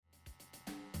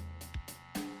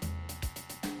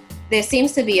there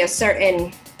seems to be a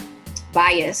certain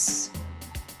bias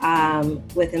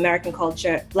with American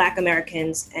culture, Black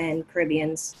Americans and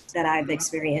Caribbeans that I've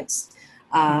experienced,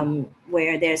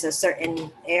 where there's a certain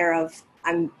air of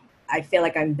I feel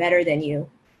like I'm better than you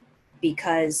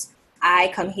because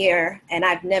I come here and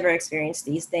I've never experienced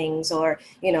these things, or,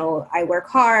 you know, I work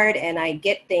hard and I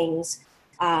get things.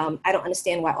 I don't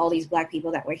understand why all these Black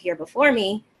people that were here before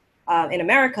me in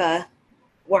America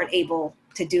weren't able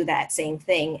to do that same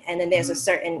thing. And then there's a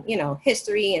certain, you know,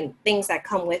 history and things that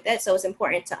come with it. So it's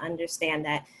important to understand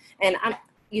that. And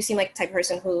you seem like the type of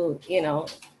person who, you know,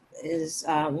 is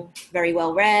very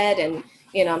well read, and,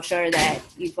 you know, I'm sure that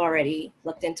you've already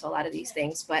looked into a lot of these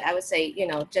things, but I would say, you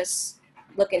know, just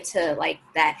look into like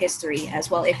that history as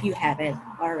well if you haven't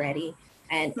already,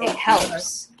 and it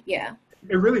helps. Yeah.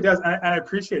 It really does. I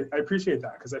appreciate it. I appreciate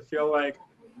that, because I feel like,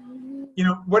 you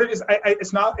know, what it is,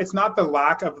 it's not the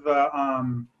lack of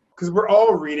the, because we're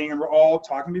all reading and we're all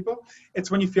talking to people.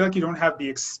 It's when you feel like you don't have the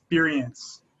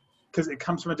experience, because it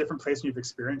comes from a different place and you've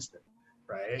experienced it,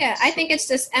 right? Yeah, I think it's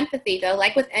just empathy, though.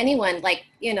 Like with anyone, like,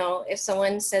 you know, if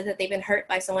someone says that they've been hurt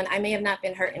by someone, I may have not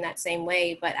been hurt in that same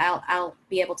way, but I'll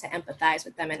be able to empathize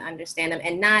with them and understand them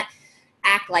and not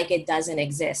act like it doesn't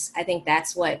exist. I think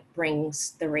that's what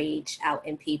brings the rage out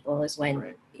in people, is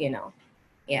when, you know,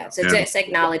 so just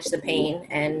acknowledge the pain,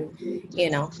 and, you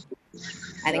know,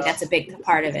 I think that's a big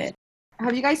part of it.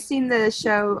 Have you guys seen the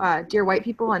show Dear White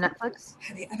People on Netflix?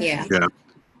 Yeah. Yeah,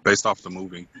 based off the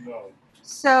movie.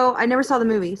 So I never saw the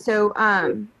movie. So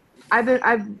I've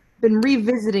been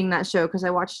revisiting that show because I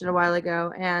watched it a while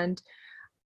ago, and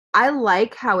I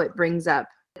like how it brings up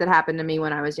that happened to me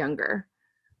when I was younger.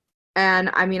 And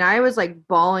I mean, I was like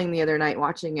bawling the other night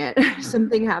watching it.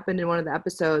 Something happened in one of the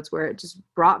episodes where it just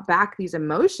brought back these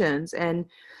emotions. And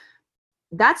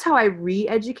that's how I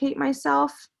re-educate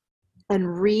myself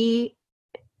and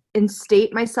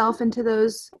reinstate myself into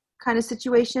those kind of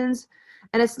situations.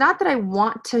 And it's not that I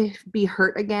want to be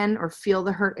hurt again or feel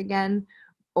the hurt again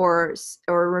or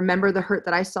remember the hurt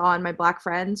that I saw in my Black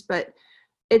friends, but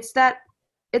it's that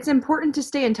it's important to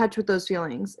stay in touch with those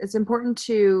feelings. It's important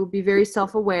to be very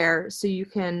self-aware so you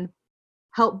can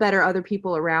help better other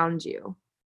people around you.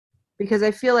 Because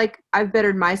I feel like I've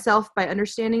bettered myself by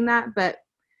understanding that, but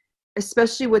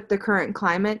especially with the current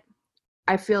climate,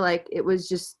 I feel like it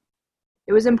was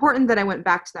important that I went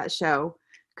back to that show,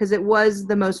 because it was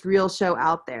the most real show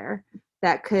out there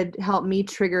that could help me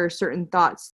trigger certain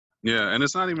thoughts. Yeah, and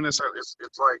it's not even necessarily, it's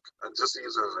like, just to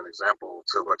use it as an example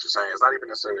to what you're saying, it's not even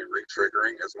necessarily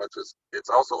re-triggering as much as it's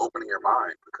also opening your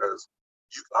mind, because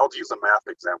I'll use a math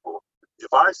example. If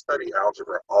I study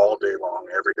algebra all day long,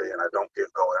 every day, and I don't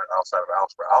go outside of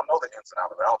algebra, I'll know the ins and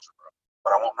outs of algebra,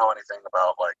 but I won't know anything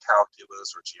about like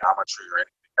calculus or geometry or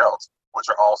anything else, which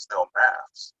are all still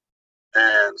maths.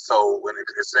 And so when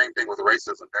it's the same thing with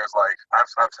racism, there's like, I've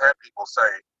had people say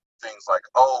things like,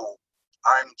 oh,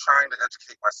 I'm trying to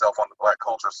educate myself on the Black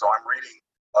culture, so I'm reading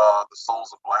The Souls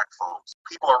of Black Folks.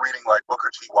 People are reading like Booker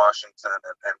T. Washington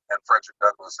and Frederick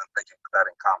Douglass and thinking that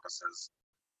encompasses,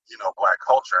 you know, Black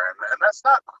culture. And that's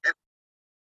not, it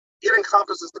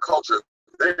encompasses the culture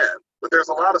then, but there's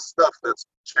a lot of stuff that's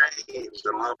changed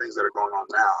and a lot of things that are going on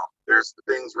now. There's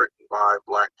things written by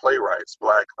Black playwrights,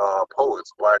 Black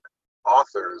poets, Black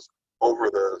authors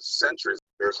over the centuries.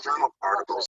 There's journal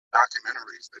articles,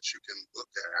 documentaries that you can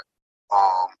look at.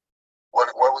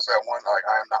 What was that one, like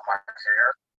I Am Not My Hair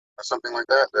or something like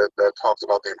that talks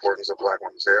about the importance of Black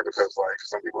women's hair, because like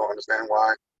some people don't understand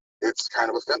why it's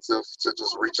kind of offensive to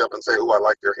just reach up and say, oh, I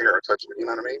like your hair, or touch it, you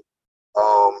know what I mean?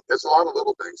 It's a lot of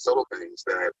little things, subtle things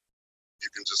that you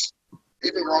can just,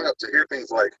 even growing up, to hear things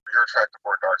like you're attracted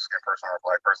for a dark-skinned person or a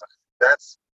Black person,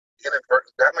 that's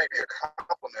inadvertent. That may be a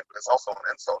compliment, but it's also an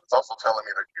insult. It's also telling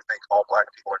me that you think all Black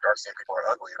people or dark-skinned people are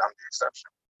ugly and I'm the exception.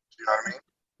 Do you know what I mean?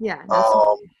 Yeah.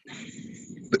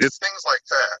 It's things like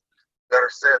that are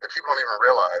said that people don't even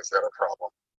realize that are a problem,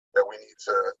 that we need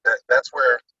to, that's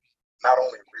where not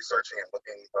only researching and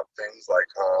looking up things like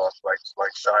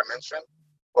Shai mentioned,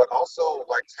 but also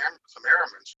like Tamara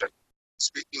mentioned,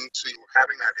 speaking to,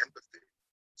 having that empathy,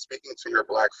 speaking to your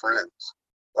Black friends,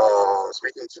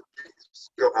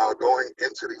 going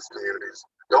into these communities.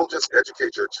 Don't just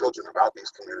educate your children about these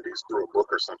communities through a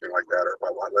book or something like that, or by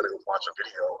letting them watch a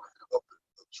video of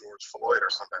George Floyd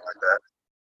or something like that.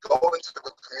 Go into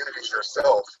the communities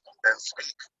yourself and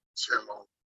speak to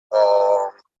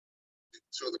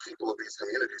the people of these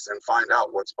communities and find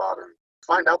out what's bothering.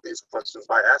 Find out these questions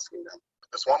by asking them.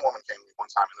 This one woman came to me one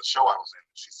time in the show I was in.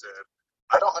 She said,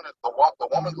 "I don't understand."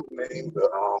 The woman who named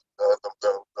the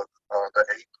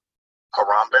ape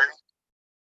Harambe,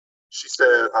 She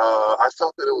said, I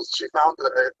felt that she found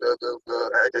the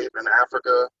ape in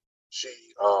Africa.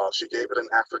 She gave it an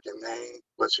African name,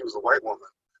 but she was a white woman.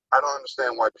 I don't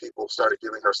understand why people started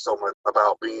giving her so much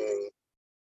about being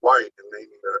white and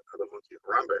naming the monkey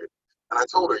Harambe. And I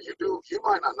told her, you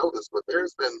might not know this, but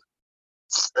there's been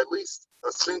at least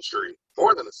a century,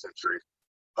 more than a century,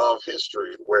 of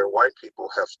history where white people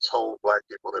have told black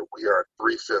people that we are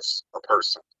 3/5 a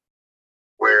person,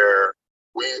 where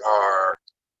we are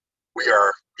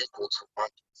equal to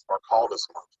monkeys, or called us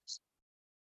monkeys.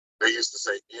 They used to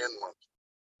say N monkey.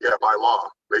 Yeah, by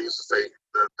law, they used to say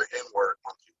the N-word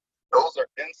monkey. Those are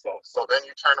insults. So then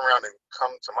you turn around and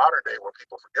come to modern day where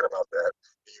people forget about that.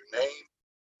 You name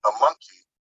a monkey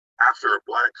after a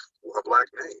black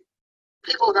name.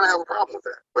 People are going to have a problem with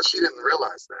that. But she didn't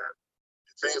realize that.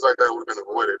 Things like that would have been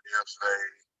avoided if they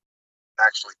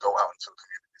actually go out into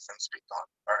communities and speak on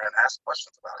and ask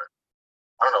questions about it.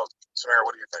 I don't know, Samara,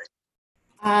 what do you think?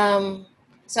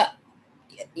 So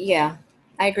yeah,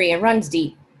 I agree. It runs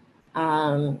deep.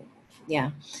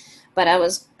 Yeah, but I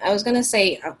was gonna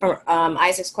say from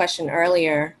Isaac's question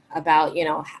earlier about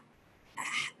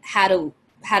how do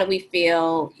we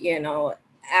feel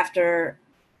after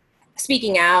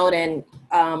speaking out, and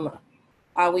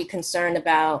are we concerned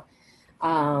about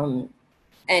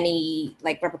any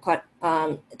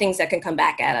things that can come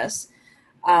back at us?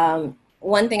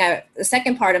 The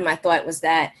second part of my thought was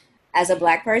that as a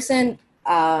Black person,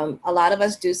 a lot of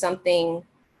us do something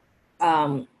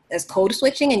as code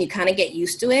switching, and you kind of get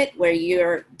used to it, where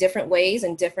you're different ways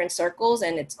in different circles,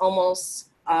 and it's almost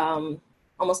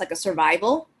like a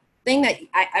survival thing that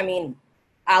I mean,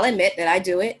 I'll admit that I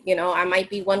do it. I might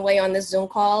be one way on this Zoom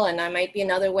call, and I might be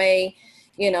another way,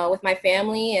 with my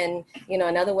family, and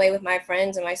another way with my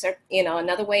friends and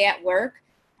another way at work.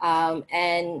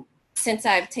 And since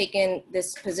I've taken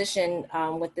this position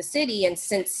with the city, and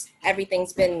since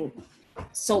everything's been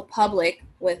so public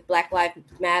with Black Lives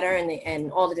Matter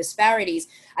and all the disparities,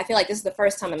 I feel like this is the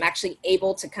first time I'm actually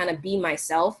able to kind of be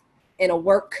myself in a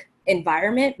work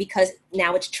environment, because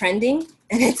now it's trending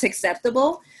and it's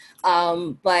acceptable.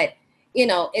 But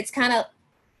it's kind of,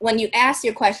 when you ask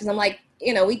your questions, I'm like,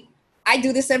 I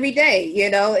do this every day.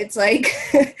 It's like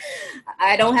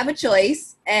I don't have a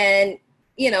choice, and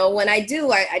when I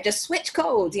do, I just switch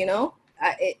codes.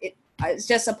 It's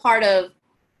just a part of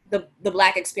the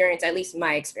Black experience, at least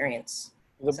my experience.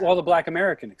 The Black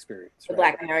American experience. The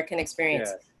Black American experience.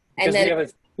 Yeah. And then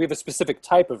we have a specific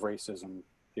type of racism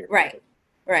here.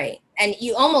 Right. And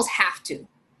you almost have to,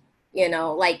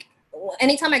 like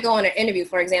anytime I go on an interview,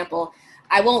 for example,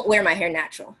 I won't wear my hair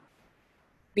natural,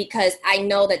 because I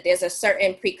know that there's a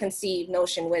certain preconceived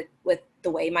notion with the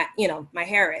way my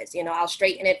hair is. I'll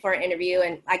straighten it for an interview,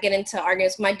 and I get into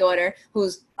arguments with my daughter,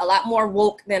 who's a lot more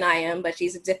woke than I am, but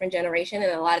she's a different generation,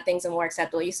 and a lot of things are more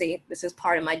acceptable. You see, this is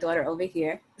part of my daughter over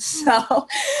here. So,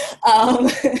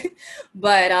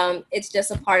 but it's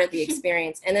just a part of the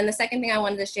experience. And then the second thing I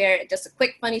wanted to share, just a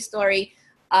quick funny story.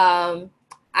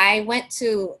 I went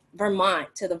to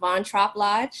Vermont to the Von Trapp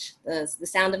Lodge, the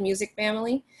Sound of Music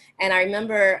family. And I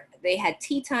remember they had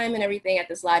tea time and everything at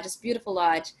this lodge, this beautiful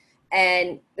lodge.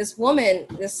 And this woman,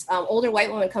 older white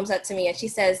woman, comes up to me and she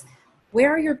says,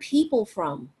 "Where are your people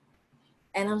from?"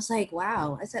 And I was like,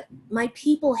 wow. I said, "My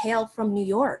people hail from New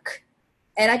York."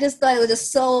 And I just thought it was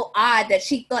just so odd that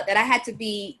she thought that I had to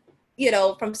be,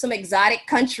 from some exotic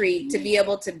country to be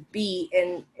able to be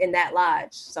in that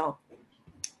lodge. So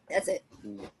that's it.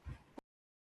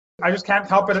 I just can't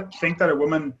help but think that a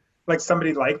woman, like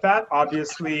somebody like that,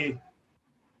 obviously,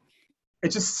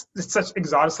 it's such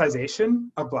exoticization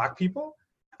of Black people.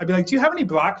 I'd be like, "Do you have any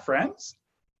Black friends?"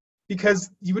 Because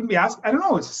you wouldn't be asking, I don't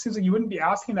know, it just seems like you wouldn't be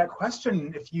asking that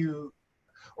question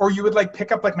or you would like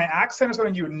pick up like my accent or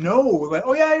something, you would know, like,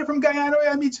 "Oh yeah, you're from Guyana, oh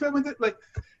yeah, me too," with it, like,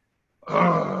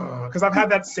 because I've had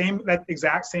that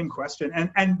exact same question.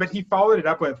 But he followed it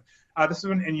up with, this is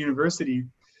when in university,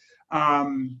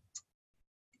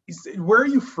 he said, "Where are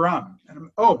you from?" And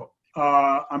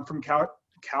I'm from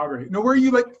Calgary. "No, where are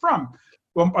you from?"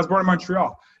 "Well, I was born in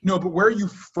Montreal." "No, but where are you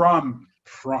from?"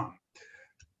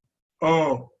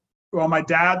 "Oh, well, my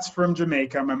dad's from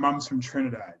Jamaica, my mom's from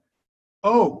Trinidad."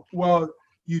 "Oh, well,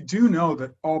 you do know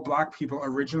that all Black people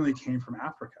originally came from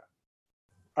Africa."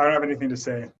 I don't have anything to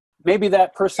say. Maybe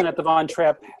that person at the Von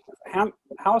Trapp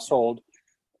household,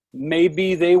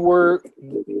 maybe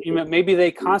maybe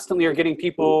they constantly are getting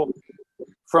people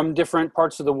from different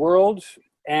parts of the world,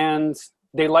 and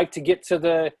they like to get to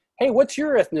the, "Hey, what's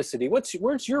your ethnicity?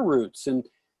 Where's your roots?" And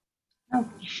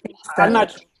I'm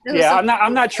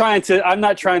not trying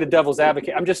to devil's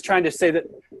advocate. I'm just trying to say that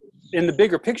in the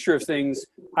bigger picture of things,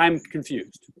 I'm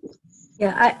confused.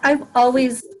 Yeah,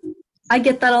 I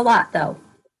get that a lot though.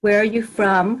 Where are you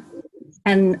from?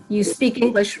 And you speak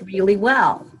English really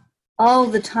well all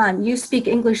the time. You speak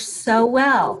English so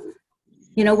well.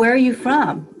 Where are you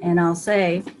from? And I'll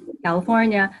say,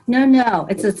 California. No,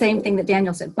 it's the same thing that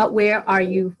Daniel said. But where are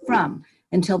you from?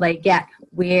 Until they get,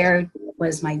 where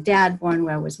was my dad born?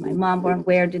 Where was my mom born?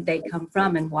 Where did they come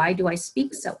from? And why do I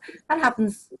speak so? That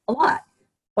happens a lot.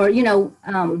 Or,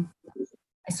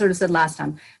 I sort of said last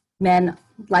time, men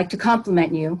like to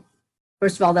compliment you.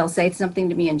 First of all, they'll say something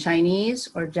to me in Chinese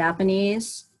or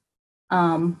Japanese,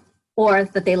 or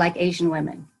that they like Asian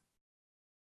women.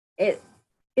 It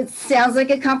sounds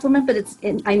like a compliment, but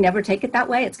I never take it that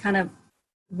way. It's kind of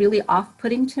really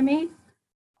off-putting to me.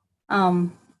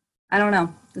 I don't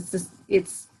know.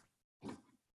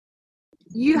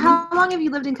 How long have you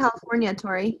lived in California,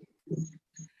 Tori?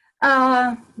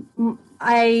 I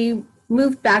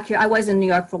moved back here. I was in New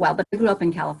York for a while, but I grew up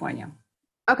in California.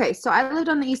 Okay, so I lived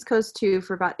on the East Coast too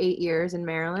for about 8 years in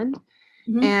Maryland,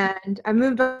 Mhm. and I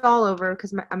moved all over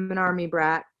because I'm an Army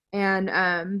brat.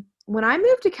 And when I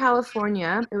moved to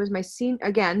California, it was my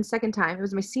second time. It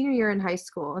was my senior year in high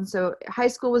school, and so high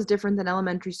school was different than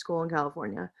elementary school in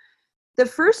California. The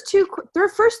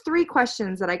first three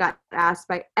questions that I got asked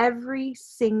by every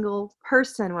single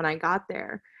person when I got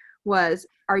there was,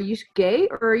 "Are you gay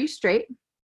or are you straight?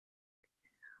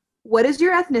 What is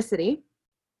your ethnicity?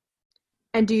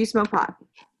 And do you smoke pot?"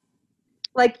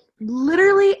 Like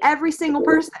literally every single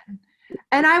person.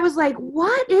 And I was like,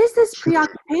 what is this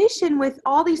preoccupation with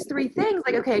all these three things?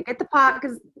 Like, okay, get the pot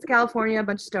because it's California, a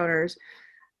bunch of stoners.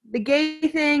 The gay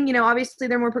thing, obviously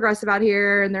they're more progressive out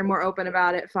here and they're more open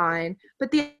about it, fine. But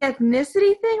the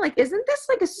ethnicity thing, like, isn't this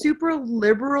like a super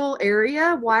liberal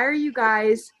area? Why are you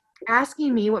guys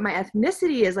asking me what my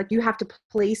ethnicity is? Like, you have to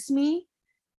place me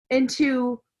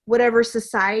into whatever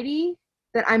society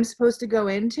that I'm supposed to go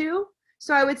into.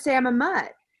 So I would say I'm a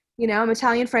mutt. I'm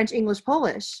Italian, French, English,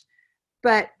 Polish.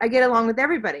 But I get along with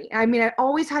everybody. I mean, I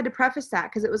always had to preface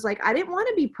that because it was like, I didn't want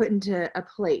to be put into a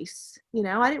place,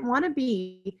 I didn't want to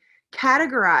be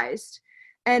categorized.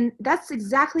 And that's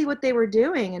exactly what they were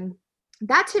doing. And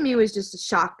that to me was just a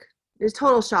shock. It was a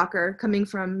total shocker coming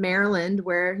from Maryland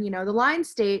where, the line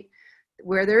state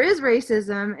where there is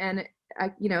racism. And,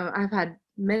 I've had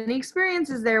many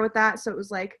experiences there with that. So it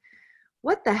was like,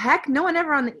 what the heck? No one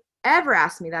ever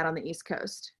asked me that on the East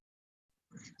Coast.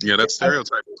 Yeah, that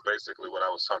stereotype is basically what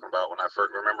I was talking about when I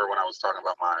was talking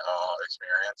about my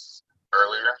experience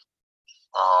earlier,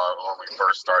 when we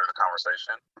first started the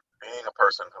conversation. Being a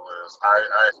person who is,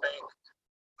 I think,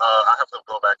 I have to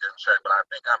go back and check, but I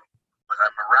think I'm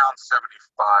around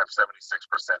 75, 76%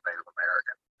 Native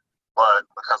American. But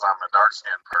because I'm a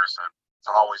dark-skinned person,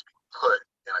 to always be put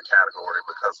in a category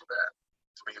because of that.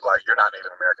 To be like, you're not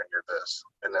Native American, you're this.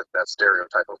 And that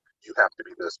stereotype of you have to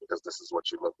be this because this is what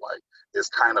you look like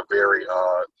is kind of very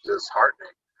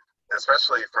disheartening,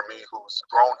 especially for me who's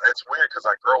grown. It's weird because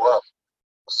I grow up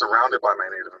surrounded by my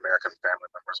Native American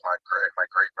family members, my great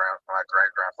grandfather, my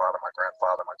grandfather,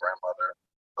 my grandmother,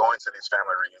 going to these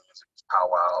family reunions and these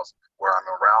powwows where I'm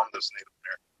around this Native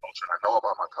American culture and I know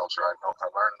about my culture. I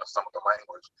learned some of the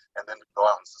language, and then to go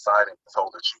out in society and be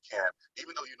told that you can't,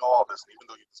 even though you know all this, and even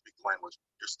though you can speak the language,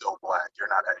 you're still black.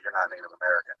 You're not Native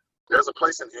American. There's a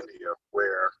place in India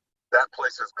where that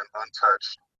place has been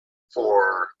untouched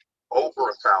for over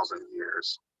 1,000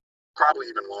 years, probably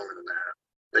even longer than that.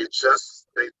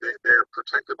 They're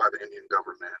protected by the Indian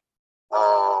government.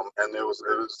 And it was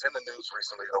in the news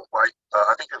recently, a white,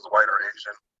 I think it was a white or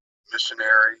Asian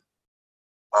missionary,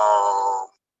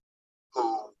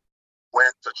 who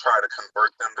went to try to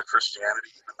convert them to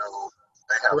Christianity, even though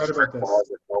they have strict laws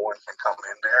that no one can come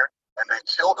in there. And they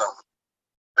killed them.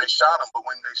 They shot them. But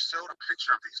when they showed a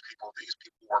picture of these people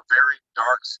were very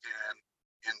dark-skinned,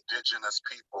 indigenous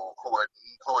people who had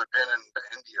been in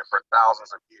India for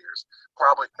thousands of years.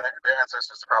 Probably their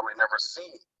ancestors probably never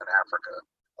seen in Africa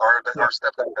or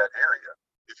stepped out of that area.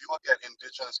 If you look at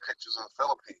indigenous pictures of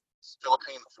the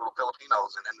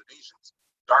Filipinos and Indonesians,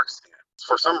 dark skin.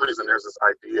 For some reason, there's this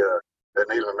idea that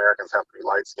Native Americans have to be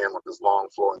light skinned with this long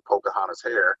flowing Pocahontas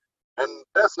hair, and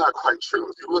that's not quite true.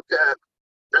 If you look at,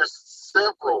 there's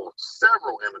several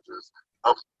images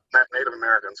of Native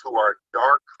Americans who are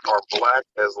dark or black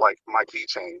as like my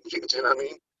keychain. You know what I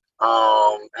mean?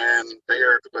 And they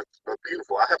are but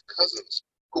beautiful. I have cousins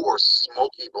who are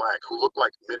smoky black who look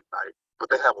like midnight, but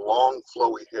they have long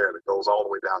flowy hair that goes all the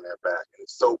way down their back, and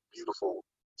it's so beautiful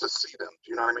to see them.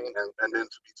 Do you know what I mean? And then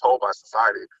to be told by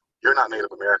society, you're not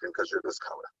Native American because you're this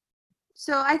color.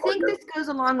 So I think this goes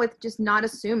along with just not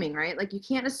assuming, right? Like you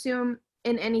can't assume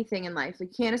in anything in life. You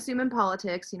can't assume in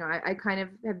politics. You know, I kind of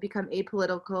have become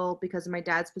apolitical because of my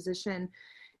dad's position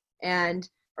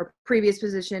or previous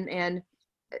position. And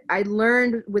I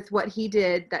learned with what he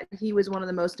did that he was one of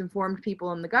the most informed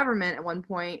people in the government at one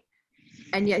point,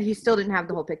 and yet he still didn't have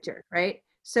the whole picture, right?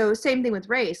 So same thing with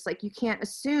race. Like, you can't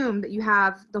assume that you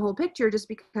have the whole picture just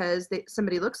because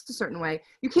somebody looks a certain way.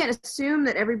 You can't assume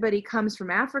that everybody comes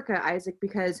from Africa, Isaac,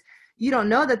 because you don't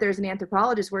know that there's an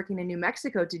anthropologist working in New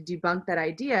Mexico to debunk that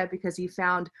idea, because he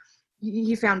found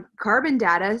carbon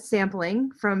data sampling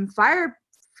from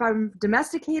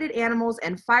domesticated animals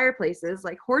and fireplaces.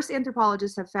 Like, horse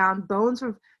anthropologists have found bones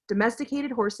from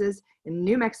domesticated horses in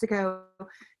New Mexico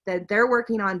that they're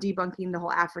working on debunking the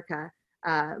whole Africa.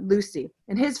 Lucy,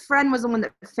 and his friend was the one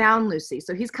that found Lucy,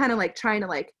 so he's kind of like trying to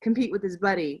like compete with his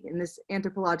buddy in this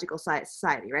anthropological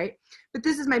society, right? But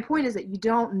this is my point, is that you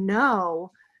don't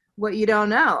know what you don't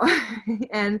know.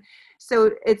 And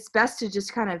so it's best to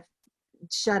just kind of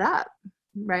shut up,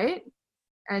 right?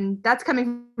 And that's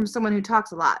coming from someone who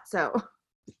talks a lot. So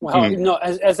well, no,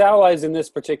 as allies in this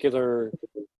particular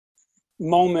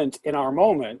moment, in our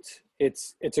moment,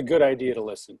 it's a good idea to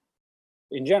listen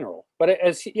in general. But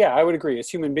I would agree, as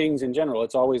human beings in general,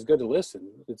 it's always good to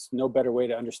listen. It's no better way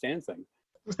to understand things.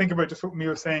 Think about just what Mia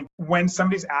was saying. When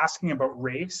somebody's asking about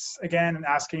race again, and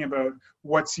asking about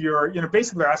what's your,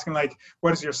 basically they're asking like,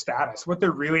 what is your status? What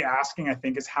they're really asking, I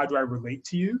think, is how do I relate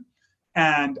to you?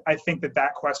 And I think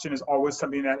that question is always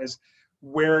something that is,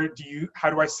 how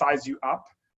do I size you up?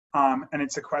 And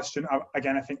it's a question of,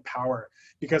 again, I think power,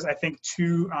 because I think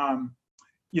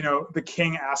the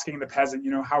king asking the peasant,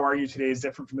 how are you today, is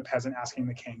different from the peasant asking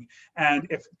the king. And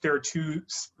if there are two,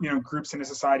 groups in a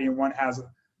society, and one has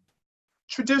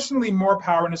traditionally more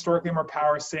power and historically more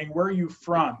power, saying, where are you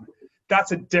from?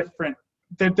 That's a different,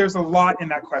 there's a lot in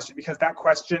that question, because that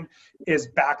question is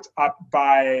backed up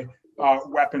by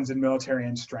weapons and military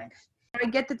and strength. I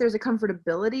get that there's a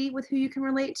comfortability with who you can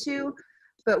relate to,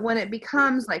 but when it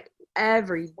becomes like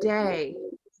every day,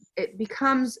 it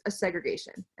becomes a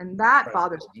segregation, and that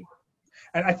bothers me.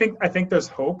 And I think there's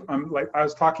hope. Like, I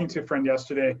was talking to a friend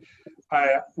yesterday,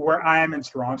 where I am in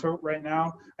Toronto right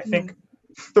now. I think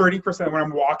 30%, when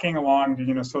I'm walking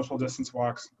along, social distance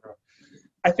walks,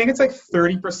 I think it's like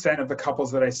 30% of the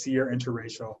couples that I see are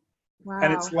interracial. Wow.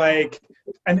 And it's like,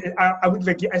 I would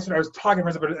like, I was talking to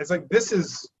friends about it. It's like, this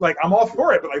is like, I'm all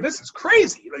for it, but like, this is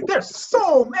crazy. Like, there's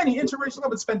so many interracial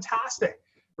couples. It's fantastic,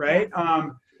 right?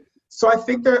 So I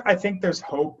think there's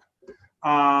hope,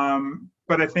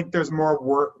 but I think there's more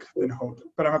work than hope.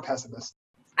 But I'm a pessimist.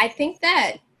 I think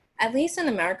that at least in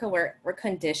America, we're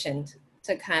conditioned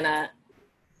to kind of,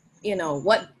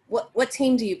 what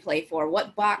team do you play for?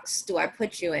 What box do I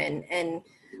put you in? And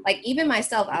like, even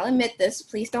myself, I'll admit this.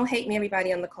 Please don't hate me,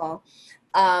 everybody on the call.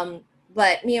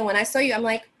 But Mia, when I saw you, I'm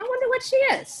like, I wonder what she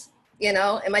is.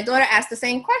 And my daughter asked the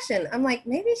same question. I'm like,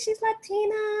 maybe she's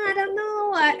Latina. I don't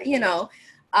know.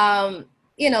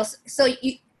 So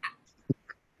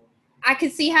I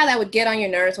could see how that would get on your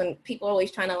nerves when people are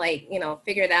always trying to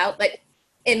figure it out. But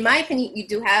in my opinion, you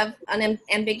do have an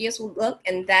ambiguous look,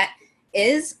 and that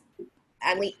is,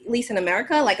 at least in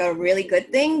America, like a really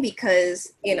good thing,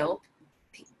 because, you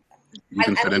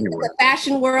can fit anywhere. The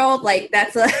fashion world, like,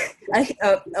 that's a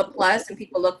plus, and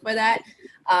people look for that.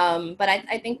 But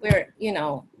I think we're,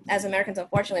 as Americans,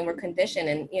 unfortunately, we're conditioned,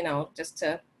 and, just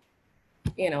to,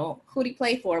 who do you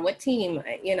play for? What team?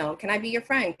 Can I be your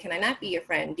friend? Can I not be your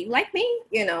friend? Do you like me?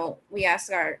 We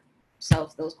ask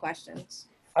ourselves those questions.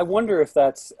 I wonder if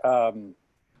that's an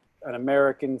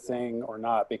American thing or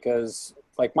not, because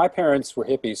like, my parents were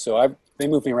hippies, so they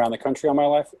moved me around the country all my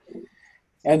life.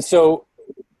 And so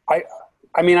I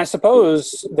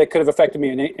suppose that could have affected me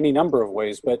in any number of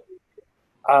ways, but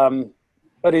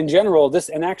in general, this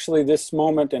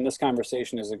moment and this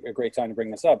conversation is a great time to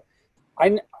bring this up.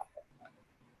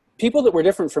 People that were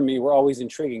different from me were always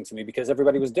intriguing to me, because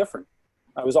everybody was different.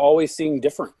 I was always seeing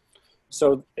different.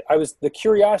 So the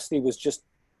curiosity was just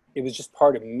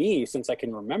part of me since I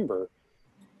can remember.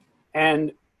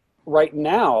 And right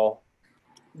now,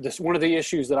 one of the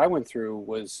issues that I went through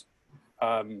was,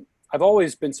 I've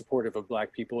always been supportive of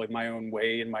Black people in my own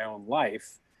way, in my own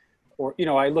life. Or,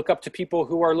 I look up to people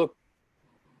who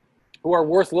are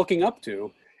worth looking up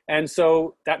to. And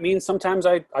so that means sometimes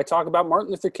I talk about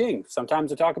Martin Luther King.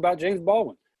 Sometimes I talk about James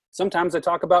Baldwin. Sometimes I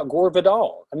talk about Gore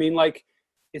Vidal. I mean, like,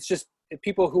 it's just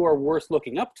people who are worth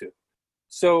looking up to.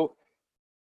 So,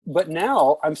 but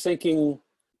now I'm thinking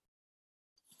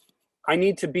I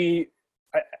need to be,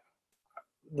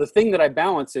 the thing that I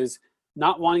balance is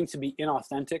not wanting to be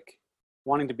inauthentic,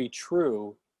 wanting to be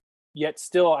true, yet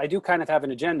still I do kind of have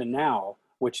an agenda now,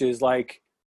 which is like,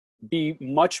 be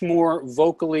much more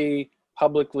vocally,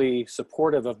 publicly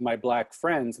supportive of my Black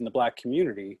friends in the Black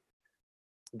community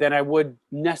than I would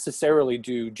necessarily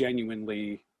do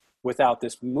genuinely without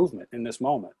this movement in this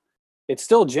moment. It's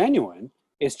still genuine.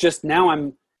 It's just now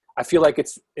I feel like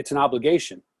it's an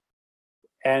obligation.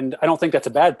 And I don't think that's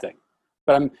a bad thing.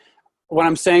 But what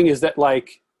I'm saying is that,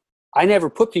 like, I never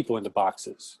put people into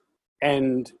boxes.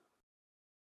 And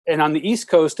on the East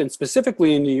Coast, and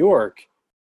specifically in New York,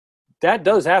 that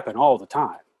does happen all the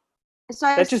time. So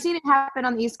I've seen it happen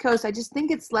on the East Coast. I just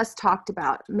think it's less talked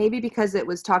about. Maybe because it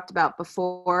was talked about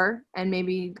before, and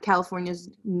maybe California's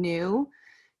new.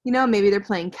 You know, maybe they're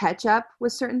playing catch up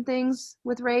with certain things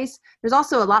with race. There's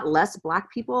also a lot less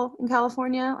Black people in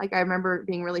California. Like, I remember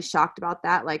being really shocked about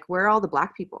that. Like, where are all the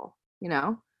Black people? You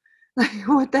know, like,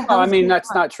 what the hell? I mean,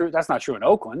 that's not true. That's not true in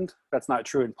Oakland. That's not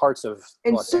true in parts of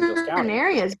Los Angeles certain County.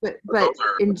 areas, but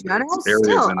in general, areas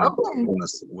still in Oakland.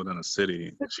 within a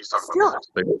city. She's talking Still, about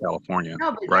the state of California,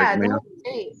 no, but right? yeah, the whole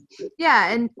state.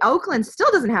 Yeah, and Oakland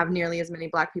still doesn't have nearly as many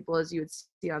Black people as you would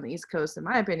see on the East Coast, in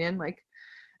my opinion. Like,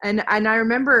 and I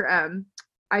remember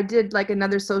I did like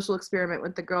another social experiment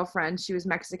with the girlfriend. She was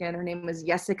Mexican. Her name was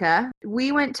Jessica.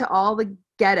 We went to all the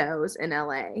ghettos in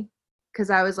LA because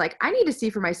I was like, I need to see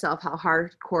for myself how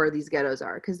hardcore these ghettos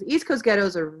are, because the East Coast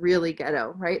ghettos are really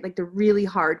ghetto, right? Like, they're really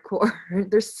hardcore.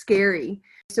 They're scary.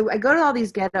 So I go to all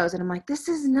these ghettos and I'm like, this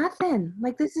is nothing.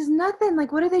 Like, this is nothing.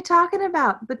 Like, what are they talking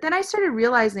about? But then I started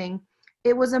realizing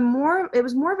it was more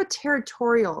of a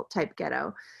territorial type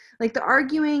ghetto. Like, the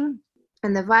arguing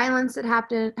and the violence that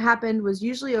happened was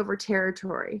usually over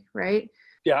territory, right?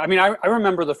 Yeah, I mean, I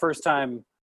remember the first time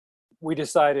we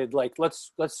decided, like,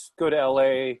 let's go to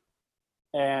LA,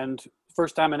 and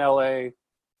first time in LA,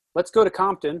 let's go to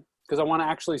Compton because I want to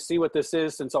actually see what this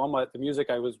is, since all the music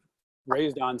I was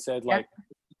raised on said, like,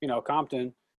 you know,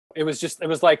 Compton. It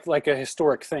was like a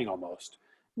historic thing almost.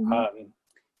 Mm-hmm.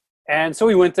 And so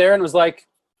we went there and it was like,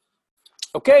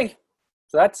 okay,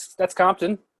 so that's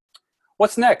Compton.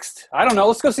 What's next? I don't know.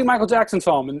 Let's go see Michael Jackson's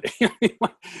home. And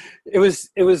it was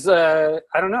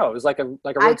I don't know. It was like a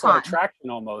roadside attraction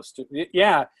almost.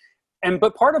 Yeah.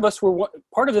 But part of this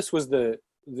was the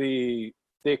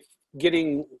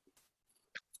getting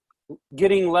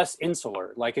less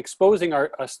insular, like exposing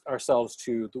ourselves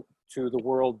to the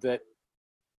world that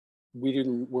we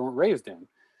weren't raised in.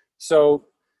 So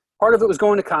part of it was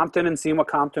going to Compton and seeing what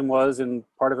Compton was, and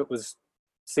part of it was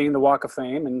seeing the Walk of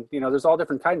Fame, and, you know, there's all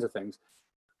different kinds of things.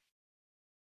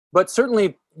 But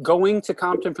certainly going to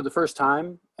Compton for the first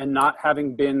time and not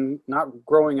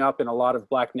growing up in a lot of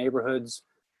Black neighborhoods,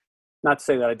 not to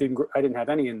say that I didn't have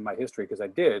any in my history, because I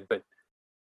did, but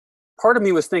part of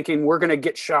me was thinking, we're going to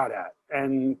get shot at.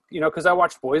 And, you know, because I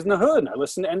watched Boys in the Hood and I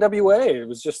listened to NWA. It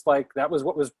was just like, that was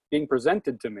what was being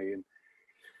presented to me.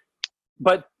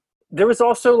 But there was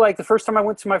also, like, the first time I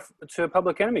went to a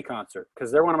Public Enemy concert, because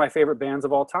they're one of my favorite bands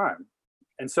of all time.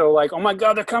 And so, like, oh my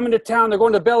God, they're coming to town. They're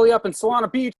going to Belly Up in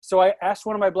Solana Beach. So I asked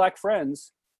one of my Black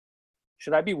friends,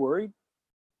 should I be worried?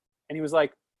 And he was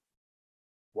like,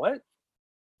 what?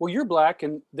 Well, you're Black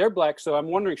and they're Black, so I'm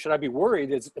wondering, should I be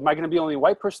worried? Am I going to be the only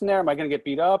white person there? Am I going to get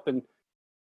beat up? And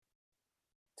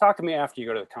talk to me after you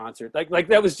go to the concert. Like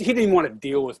that was, he didn't even want to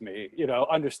deal with me, you know,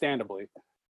 understandably.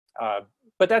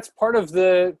 But that's part of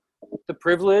the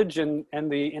privilege and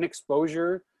the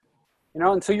inexposure, you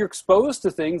know. Until you're exposed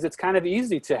to things, it's kind of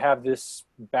easy to have this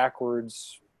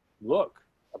backwards look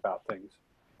about things.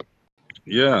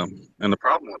 Yeah, and the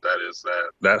problem with that is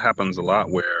that happens a lot,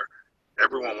 where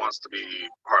everyone wants to be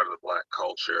part of the Black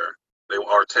culture. They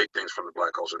or take things from the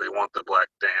Black culture. They want the Black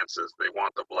dances. They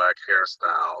want the Black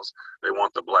hairstyles. They want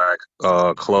the Black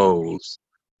clothes.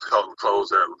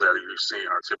 Clothes that you're seeing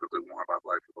are typically worn by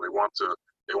Black people. They want to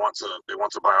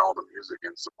buy all the music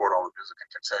and support all the music and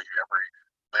can tell you every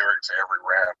lyric to every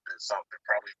rap. Is something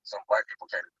probably some Black people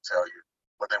can't even tell you.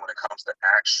 But then when it comes to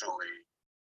actually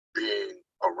being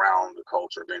around the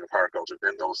culture, being a part of culture,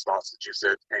 then those thoughts that you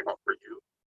said came up for you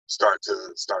start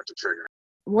to trigger.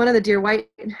 One of the Dear White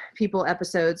People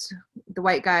episodes, the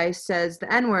white guy says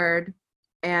the N-word,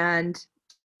 and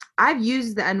I've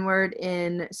used the N-word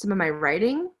in some of my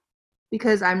writing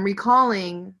because I'm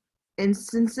recalling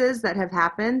instances that have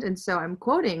happened, and so I'm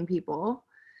quoting people.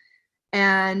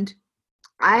 And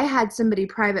I had somebody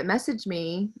private message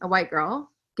me, a white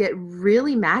girl, get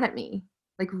really mad at me,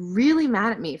 like really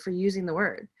mad at me for using the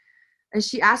word. And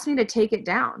she asked me to take it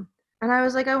down. And I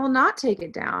was like, I will not take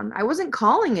it down. I wasn't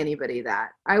calling anybody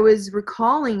that. I was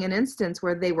recalling an instance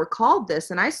where they were called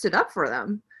this and I stood up for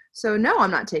them. So no,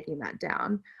 I'm not taking that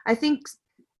down. I think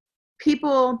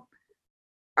people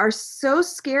are so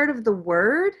scared of the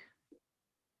word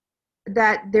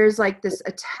that there's like this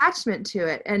attachment to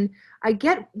it. And I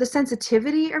get the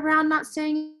sensitivity around not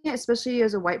saying it, especially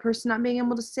as a white person not being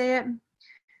able to say it.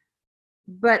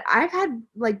 But I've had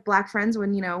like Black friends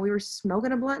when, you know, we were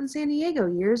smoking a blunt in San Diego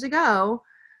years ago,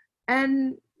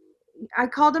 and I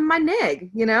called him my nig,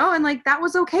 you know, and like that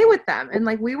was okay with them, and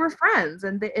like we were friends,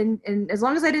 and and as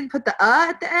long as I didn't put the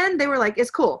at the end, they were like, it's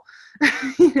cool.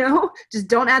 You know, just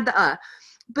don't add the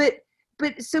but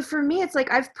so for me, it's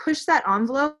like I've pushed that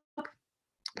envelope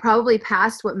probably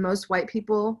past what most white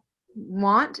people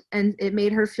want, and it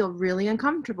made her feel really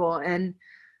uncomfortable. And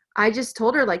I just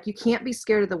told her, like, you can't be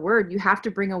scared of the word. You have to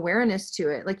bring awareness to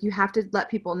it. Like, you have to let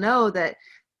people know that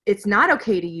it's not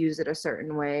okay to use it a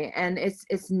certain way, and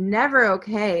it's never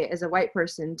okay as a white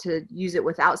person to use it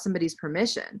without somebody's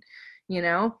permission, you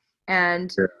know.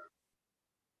 And Yeah.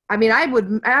 I mean, I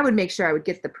would make sure I would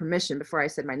get the permission before I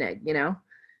said my nig, you know.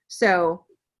 So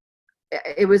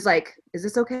it was like, is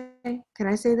this okay? Can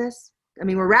I say this? I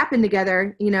mean, we're rapping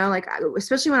together, you know, like,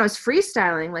 especially when I was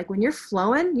freestyling, like when you're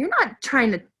flowing, you're not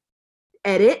trying to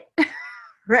edit,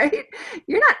 right?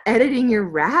 You're not editing your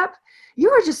rap. You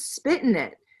are just spitting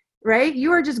it, right?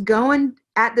 You are just going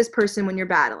at this person when you're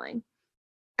battling.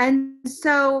 And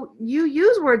so you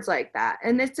use words like that,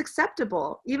 and it's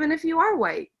acceptable, even if you are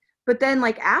white. But then,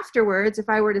 like, afterwards, if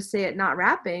I were to say it not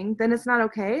rapping, then it's not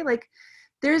okay. Like,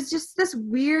 there's just this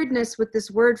weirdness with this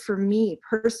word for me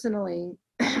personally,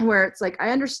 where it's like,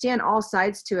 I understand all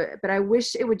sides to it, but I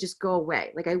wish it would just go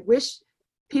away. Like, I wish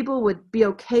people would be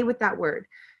okay with that word,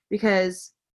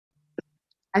 because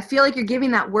I feel like you're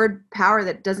giving that word power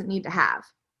that it doesn't need to have.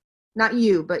 Not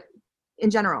you, but in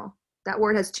general, that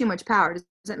word has too much power. Does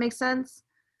that make sense?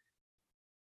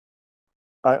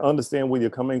 I understand where you're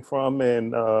coming from,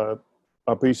 and I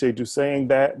appreciate you saying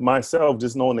that. Myself,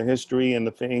 just knowing the history and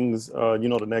the things, you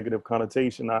know, the negative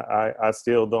connotation, I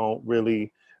still don't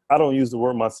really, I don't use the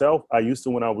word myself. I used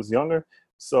to when I was younger.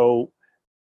 So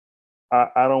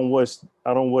I don't wish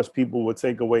people would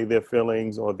take away their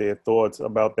feelings or their thoughts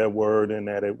about that word, and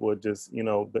that it would just, you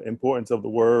know, the importance of the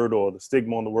word or the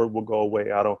stigma on the word will go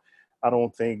away. I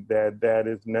don't think that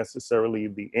is necessarily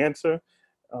the answer.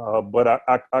 But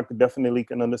I definitely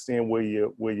can understand where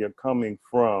you're coming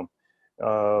from.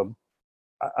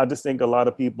 I just think a lot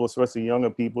of people, especially younger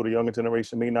people, the younger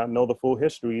generation, may not know the full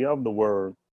history of the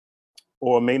word,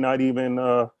 or may not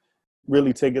even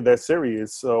really take it that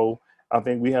serious. So I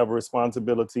think we have a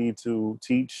responsibility to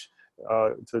teach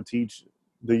the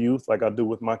youth, like I do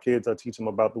with my kids. I teach them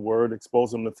about the word,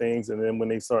 expose them to things, and then when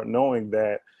they start knowing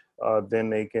that, then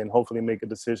they can hopefully make a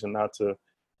decision not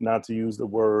to use the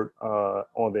word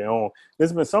on their own.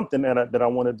 There's been something that I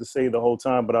wanted to say the whole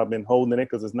time, but I've been holding it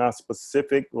because it's not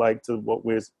specific, like to what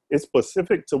it's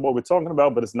specific to what we're talking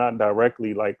about, but it's not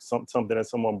directly like something that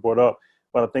someone brought up.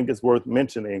 But I think it's worth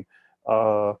mentioning.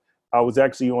 I was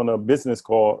actually on a business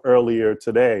call earlier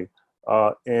today,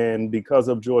 and because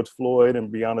of George Floyd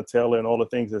and Breonna Taylor and all the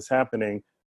things that's happening,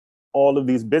 all of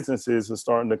these businesses are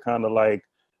starting to kind of like,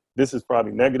 this is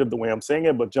probably negative the way I'm saying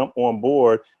it, but jump on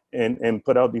board and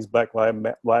put out these Black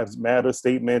Lives Matter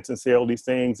statements and say all these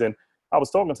things. And I was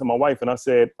talking to my wife and I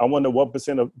said, I wonder what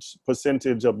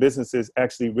percentage of businesses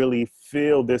actually really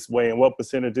feel this way, and what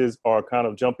percentages are kind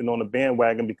of jumping on the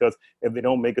bandwagon because if they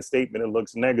don't make a statement, it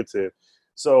looks negative.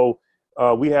 So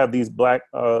we have these I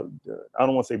don't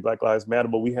want to say Black Lives Matter,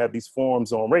 but we have these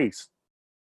forums on race.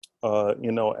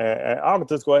 You know, and I'll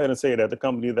just go ahead and say that the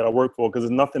company that I work for, because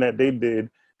there's nothing that they did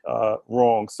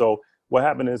wrong. So what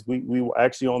happened is we were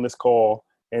actually on this call,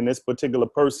 and this particular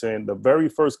person, the very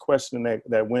first question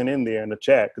that went in there in the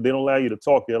chat, because they don't allow you to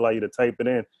talk, they allow you to type it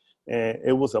in, and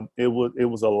it was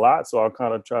a lot. So I'll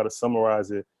kind of try to summarize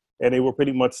it. And they were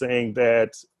pretty much saying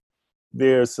that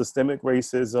there's systemic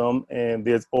racism and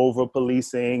there's over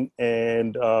policing,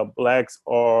 and Blacks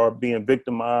are being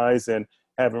victimized and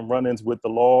having run-ins with the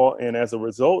law. And as a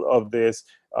result of this,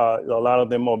 a lot of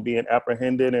them are being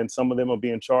apprehended, and some of them are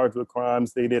being charged with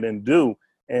crimes they didn't do.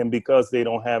 And because they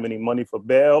don't have any money for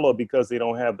bail, or because they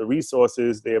don't have the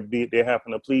resources, they're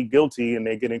having to plead guilty, and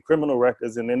they're getting criminal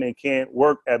records, and then they can't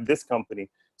work at this company.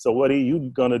 So what are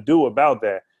you gonna do about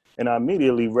that? And I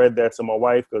immediately read that to my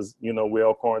wife, because, you know, we're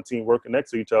all quarantined working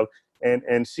next to each other.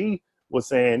 And she was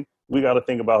saying, we got to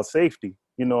think about safety.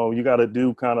 You know, you got to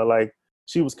do kind of like,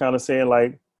 she was kind of saying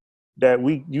like that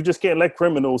you just can't let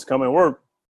criminals come and work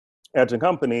at your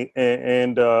company.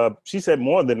 And she said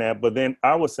more than that. But then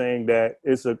I was saying that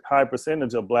it's a high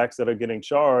percentage of Blacks that are getting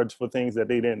charged for things that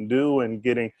they didn't do, and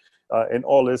getting and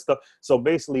all this stuff. So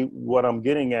basically what I'm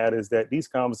getting at is that these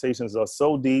conversations are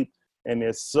so deep, and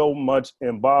there's so much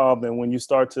involved. And when you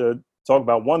start to talk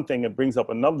about one thing, it brings up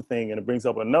another thing, and it brings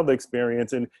up another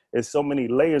experience. And there's so many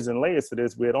layers and layers to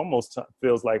this where it almost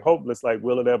feels like hopeless, like,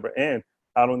 will it ever end?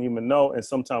 I don't even know. And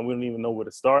sometimes we don't even know where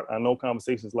to start. I know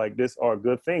conversations like this are a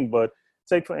good thing, but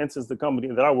take, for instance, the company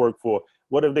that I work for.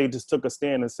 What if they just took a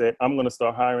stand and said, I'm going to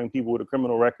start hiring people with a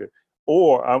criminal record?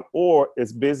 Or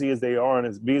as busy as they are and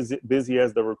as busy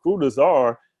as the recruiters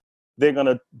are, they're going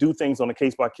to do things on a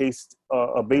case-by-case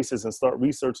basis and start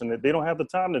researching it. They don't have the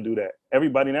time to do that.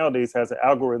 Everybody nowadays has an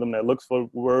algorithm that looks for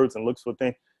words and looks for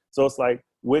things. So it's like,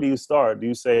 where do you start? Do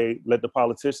you say, let the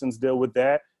politicians deal with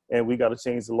that and we got to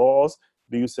change the laws?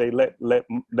 Do you say, let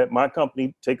my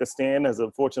company take a stand as a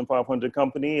Fortune 500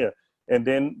 company, and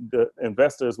then the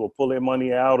investors will pull their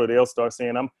money out, or they'll start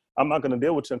saying, I'm not going to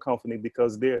deal with your company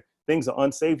because things are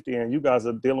unsafe there, and you guys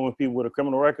are dealing with people with a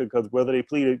criminal record, because whether they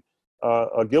pleaded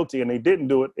guilty and they didn't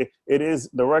do it, it is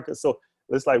the record. So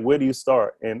it's like, where do you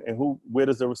start, and where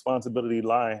does the responsibility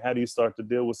lie, and how do you start to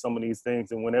deal with some of these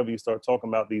things? And whenever you start talking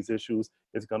about these issues,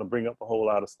 it's going to bring up a whole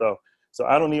lot of stuff. So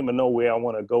I don't even know where I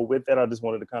want to go with that. I just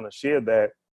wanted to kind of share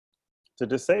that, to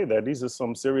just say that these are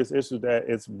some serious issues that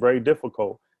it's very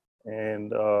difficult. And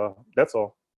that's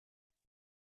all.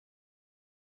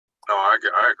 No, I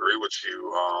agree with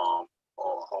you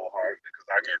wholeheartedly, because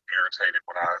I get irritated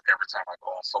every time I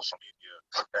go on social media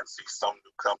and see some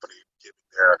new company giving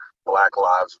their Black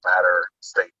Lives Matter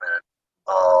statement.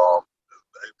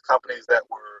 Companies that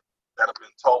have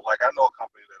been told, like, I know a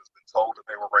company that has been told that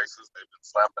they were racist. They've been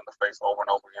slapped in the face over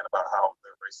and over again about how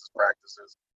their racist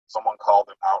practices. Someone called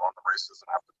them out on the racism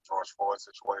after the George Floyd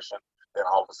situation. Then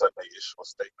all of a sudden they issue a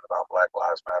statement about Black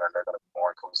Lives Matter, and they're going to be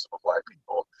more inclusive of Black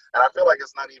people. And I feel like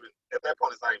it's not even, at that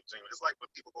point, it's not even genuine. It's like when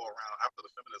people go around after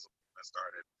the feminism movement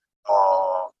started,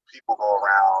 people go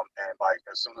around and, like,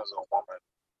 as soon as a woman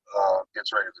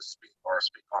gets ready to speak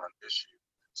on an issue,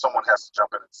 someone has to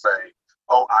jump in and say,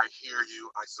 oh, I hear you,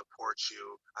 I support you,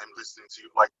 I'm listening to you.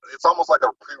 Like, it's almost like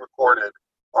a pre-recorded,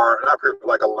 or not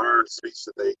like a learned speech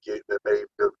that they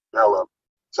develop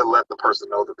to let the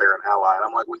person know that they're an ally. And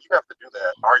I'm like, well, you have to do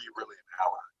that. Are you really an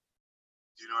ally?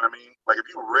 Do you know what I mean? Like, if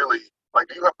you really,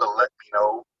 like, do you have to let me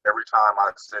know every time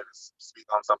I speak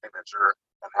on something that you're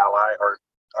an ally, or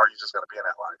are you just going to be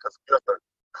an ally? Because if you have to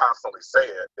constantly say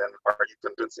it, then are you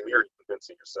convincing me, or are you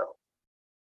convincing yourself?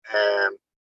 And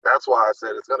that's why I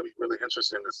said it's going to be really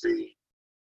interesting to see,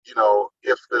 you know,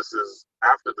 if this is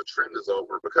after the trend is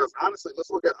over. Because honestly,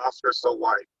 let's look at Oscars So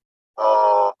White.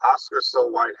 Oscars So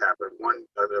White happened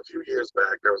a few years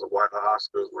back. There was a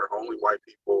Oscars where only white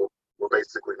people were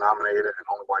basically nominated, and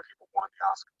only white people won the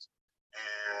Oscars.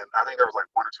 And I think there was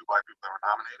like one or two black people that were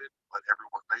nominated, but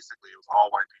everyone, basically, it was all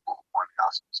white people who won the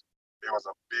Oscars. There was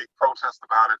a big protest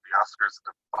about it. The Oscars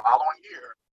the following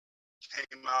year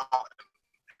came out,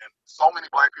 and so many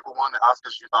black people won the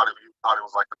Oscars, you thought it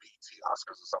was like the BET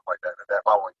Oscars or something like that in that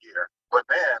following year. But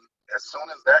then, as soon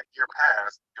as that year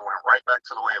passed, it went right back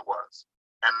to the way it was.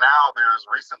 And now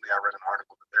recently I read an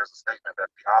article that there's a statement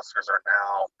that the Oscars are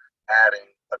now adding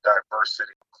a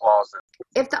diversity clause.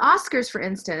 If the Oscars, for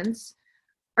instance,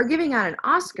 are giving out an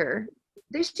Oscar,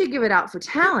 they should give it out for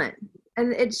talent.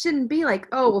 And it shouldn't be like,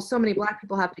 oh, well, so many black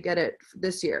people have to get it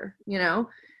this year, you know?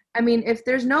 I mean, if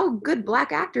there's no good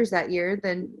black actors that year,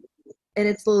 then, and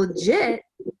it's legit,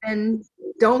 then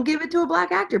don't give it to a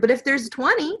black actor. But if there's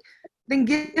 20, then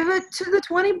give it to the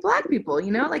 20 black people,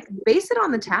 you know, like, base it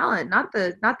on the talent, not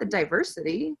the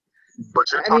diversity.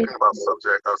 But you're talking about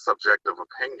subjective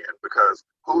opinion, because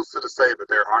who's to say that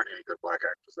there aren't any good black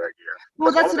actors that year?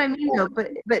 Well, that's what I mean, though.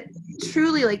 But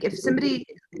truly, like, if somebody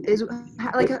is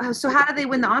like, so how do they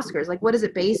win the Oscars? Like, what is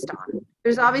it based on?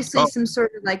 There's obviously some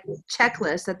sort of like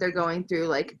checklist that they're going through,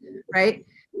 like, right?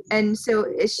 And so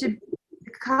the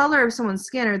color of someone's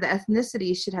skin or the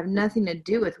ethnicity should have nothing to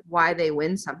do with why they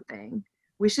win something.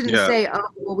 We shouldn't say, oh,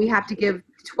 well, we have to give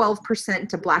 12%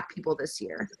 to black people this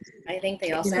year. I think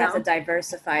they also have to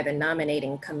diversify the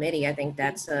nominating committee. I think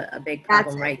that's a big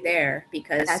problem right there,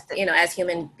 because, you know, as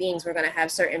human beings, we're going to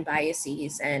have certain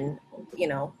biases, and, you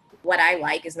know, what I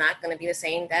like is not going to be the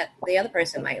same that the other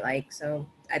person might like. So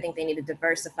I think they need to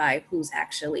diversify who's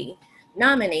actually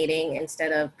nominating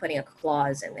instead of putting a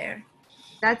clause in there.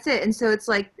 That's it. And so it's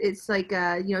like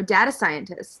you know, data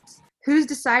scientists. Who's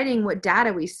deciding what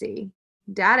data we see?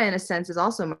 Data, in a sense, is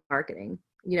also marketing.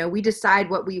 You know, we decide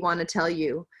what we want to tell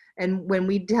you, and when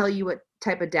we tell you what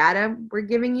type of data we're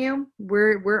giving you,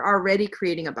 we're already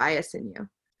creating a bias in you.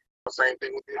 The same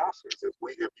thing with the Oscars. If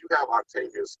you have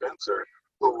Octavia Spencer,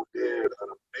 who did an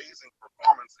amazing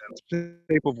performance in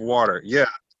Shape of Water, yeah,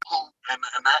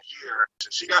 and that year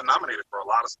she got nominated for a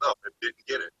lot of stuff and didn't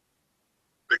get it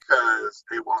because is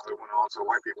it went on to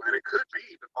white people. And it could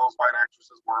be that those white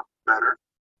actresses were better,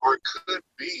 or it could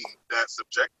be that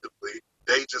subjectively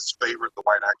they just favored the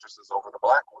white actresses over the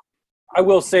black ones. I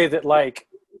will say that, like,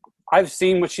 I've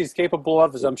seen what she's capable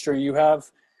of, as I'm sure you have.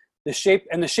 The Shape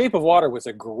of Water was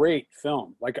a great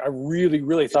film. Like, I really,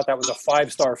 really thought that was a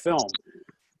 5-star film.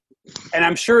 And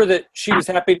I'm sure that she was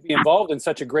happy to be involved in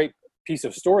such a great piece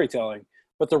of storytelling.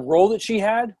 But the role that she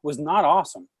had was not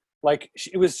awesome. Like,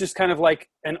 it was just kind of like,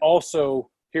 and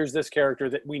also, here's this character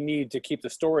that we need to keep the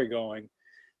story going.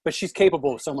 But she's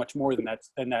capable of so much more than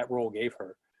that role gave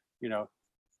her, you know?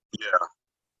 Yeah.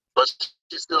 But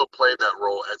she still played that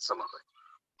role excellently.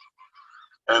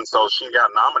 And so she got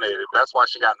nominated. That's why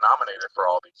she got nominated for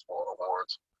all these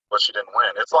awards, but she didn't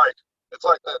win. It's like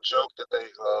that joke that they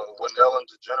when Ellen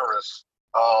DeGeneres,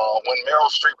 when Meryl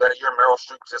Streep, that year Meryl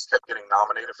Streep just kept getting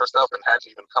nominated for stuff and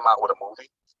hadn't even come out with a movie.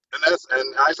 And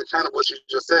Isaac, kind of what you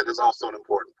just said is also an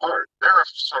important part. There are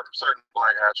certain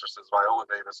black actresses, Viola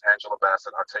Davis, Angela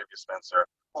Bassett, Octavia Spencer,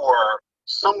 who are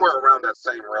somewhere around that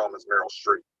same realm as Meryl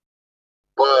Streep.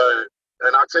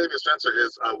 And Octavia Spencer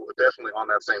is definitely on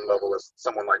that same level as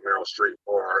someone like Meryl Streep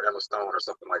or Emma Stone or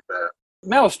something like that.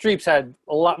 Meryl Streep's had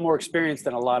a lot more experience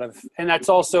than a lot of, and that's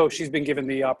also, she's been given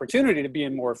the opportunity to be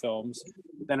in more films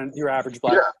than your average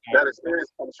black. Yeah, that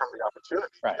experience comes from the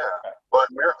opportunity. Right. Yeah, right. but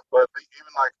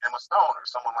even like Emma Stone or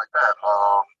someone like that,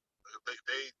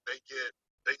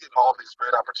 they get all these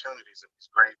great opportunities and these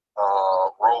great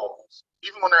roles.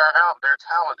 Even when they're out, their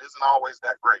talent isn't always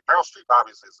that great. Meryl Streep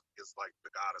obviously is like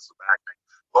the goddess of acting,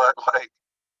 but like,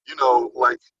 you know,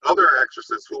 like other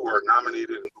actresses who are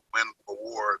nominated and who win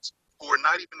awards who are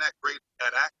not even that great at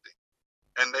acting,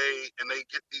 and they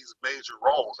get these major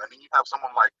roles. And then you have someone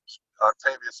like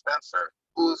Octavia Spencer,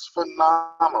 who's a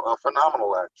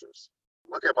phenomenal actress.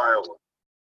 Look at Viola.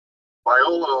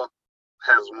 Viola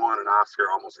has won an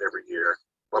Oscar almost every year,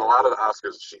 but a lot of the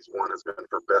Oscars she's won has been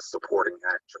for Best Supporting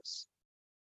Actress.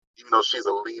 Even though she's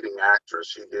a leading actress,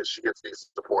 she gets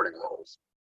these supporting roles.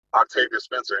 Octavia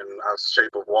Spencer in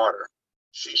Shape of Water,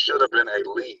 she should have been a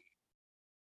lead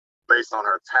based on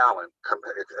her talent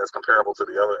as comparable to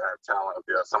the other talent of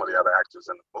some of the other actors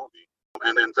in the movie.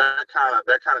 And then that kind of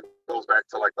goes back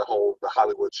to like the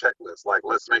Hollywood checklist. Like,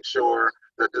 let's make sure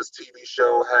that this TV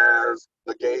show has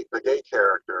the gay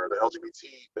character, the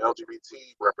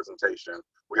LGBT representation.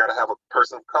 We got to have a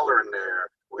person of color in there.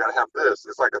 We got to have this.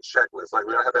 It's like a checklist. Like,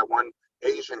 we got to have that one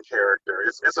Asian character.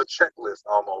 It's a checklist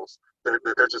almost. They're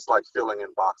just like filling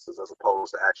in boxes as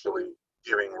opposed to actually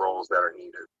giving roles that are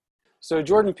needed. So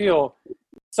Jordan Peele,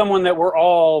 someone that we're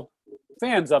all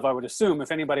fans of, I would assume,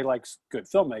 if anybody likes good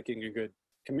filmmaking and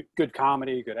good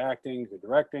comedy, good acting, good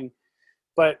directing.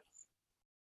 But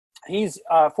he's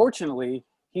fortunately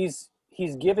he's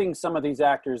giving some of these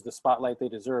actors the spotlight they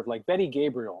deserve, like Betty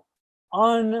Gabriel,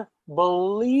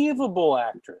 unbelievable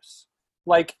actress.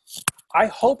 Like, I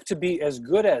hope to be as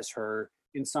good as her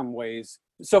in some ways.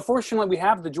 So fortunately, we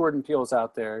have the Jordan Peeles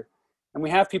out there, and we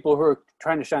have people who are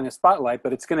trying to shine a spotlight,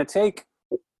 but it's going to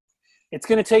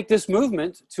take this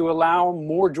movement to allow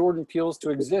more Jordan Peeles to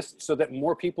exist so that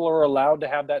more people are allowed to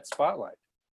have that spotlight.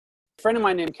 A friend of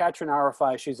mine named Katrin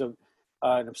Arifai, she's an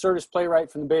absurdist playwright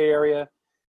from the Bay Area.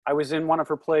 I was in one of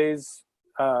her plays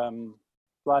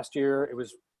last year. It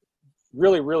was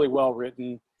really, really well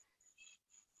written.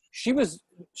 She was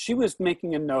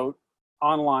making a note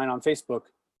online on Facebook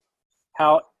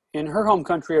how in her home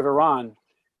country of Iran,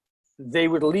 they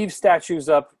would leave statues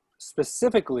up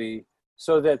specifically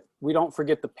so that we don't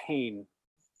forget the pain,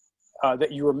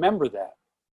 that you remember that,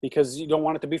 because you don't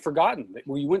want it to be forgotten, that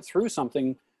we went through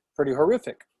something pretty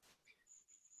horrific.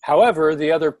 However,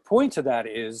 the other point to that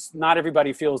is not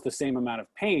everybody feels the same amount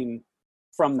of pain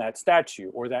from that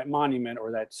statue or that monument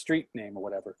or that street name or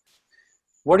whatever.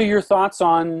 What are your thoughts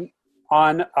on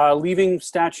leaving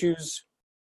statues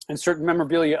and certain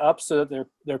memorabilia up so that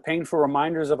they're painful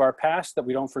reminders of our past that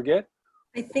we don't forget?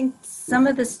 I think some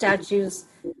of the statues,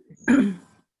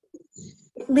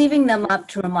 leaving them up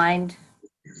to remind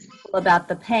people about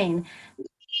the pain,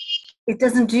 it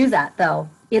doesn't do that though.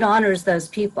 It honors those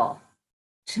people.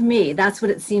 To me, that's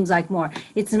what it seems like more.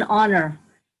 It's an honor,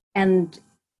 and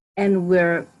I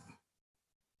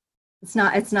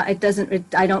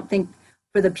don't think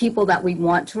for the people that we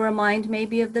want to remind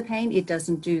maybe of the pain, it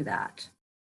doesn't do that.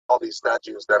 All these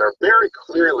statues that are very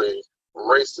clearly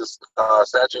racist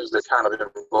statues that kind of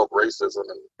invoke racism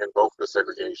and invoke the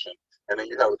segregation. And then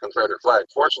you have the Confederate flag.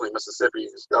 Fortunately,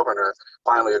 Mississippi's governor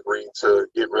finally agreed to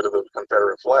get rid of the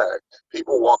Confederate flag.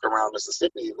 People walk around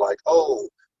Mississippi like, oh,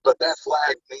 but that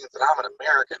flag means that I'm an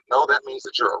American. No, that means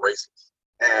that you're a racist.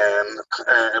 And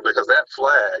because that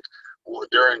flag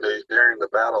during the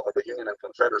battle of the Union and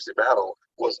Confederacy battle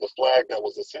was the flag that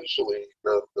was essentially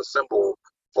the symbol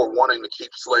for wanting to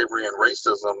keep slavery and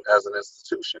racism as an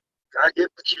institution. I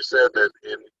get that you said that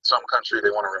in some country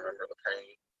they want to remember the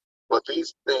pain, but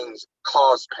these things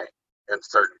cause pain in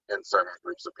certain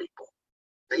groups of people.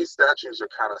 These statues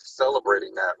are kind of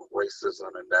celebrating that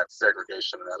racism and that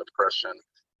segregation and that oppression.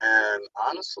 And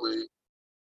honestly,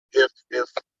 if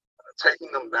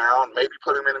taking them down, maybe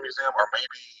put them in a museum, or maybe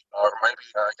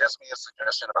guess me a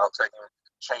suggestion about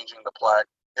changing the plaque.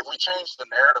 If we change the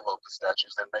narrative of the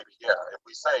statues, then maybe, yeah.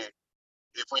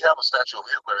 If we have a statue of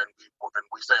Hitler and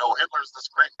we say, oh, Hitler's this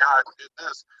great guy who did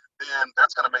this, then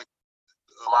that's going to make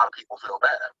a lot of people feel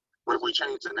bad. But if we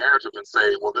change the narrative and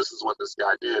say, well, this is what this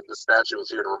guy did, the statue is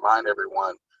here to remind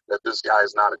everyone that this guy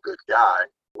is not a good guy,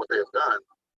 what they have done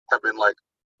have been like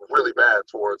really bad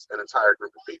towards an entire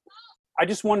group of people. I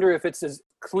just wonder if it's as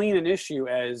clean an issue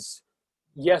as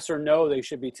yes or no, they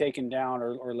should be taken down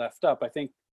or left up. I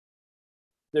think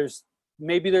there's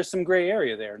some gray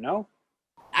area there, no?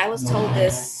 I was told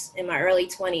this in my early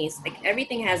 20s, like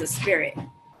everything has a spirit,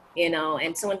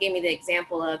 and someone gave me the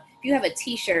example of if you have a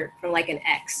t-shirt from like an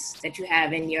ex that you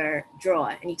have in your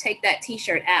drawer and you take that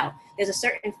t-shirt out, there's a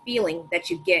certain feeling that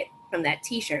you get from that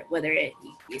t-shirt, whether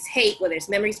it's hate, whether it's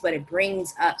memories, but it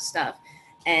brings up stuff.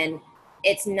 And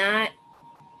it's not,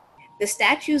 the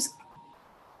statues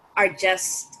are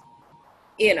just,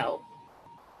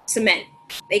 cement.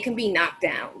 They can be knocked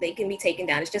down. They can be taken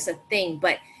down. It's just a thing,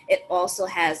 but it also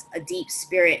has a deep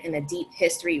spirit and a deep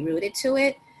history rooted to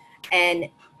it. And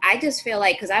I just feel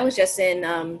like, because I was just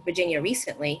in Virginia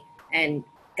recently and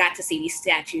got to see these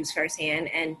statues firsthand,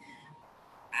 and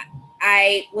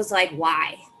I was like,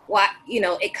 why?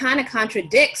 It kind of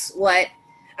contradicts the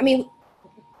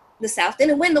South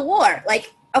didn't win the war.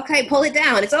 Like, okay, pull it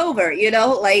down. It's over,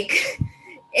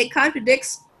 it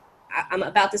contradicts, I'm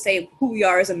about to say who we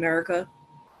are as America.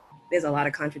 There's a lot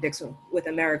of contradictions with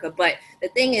America, but the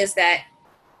thing is that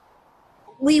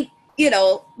the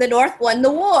North won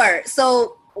the war.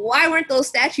 So why weren't those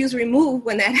statues removed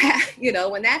when that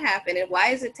happened? And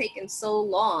why is it taking so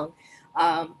long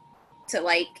to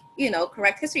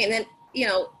correct history? And then,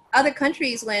 other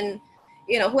countries, when,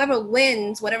 whoever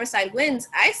wins, whatever side wins,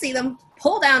 I see them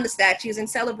pull down the statues in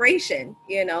celebration,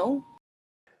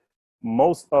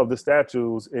 Most of the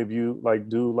statues, if you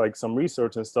do some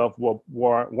research and stuff,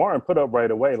 weren't put up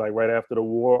right away, like right after the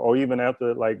war, or even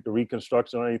after like the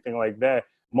Reconstruction or anything like that.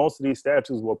 Most of these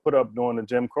statues were put up during the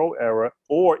Jim Crow era,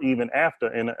 or even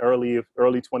after, in the early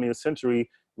 20th century,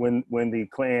 when the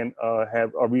Klan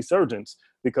had a resurgence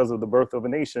because of the Birth of a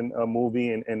Nation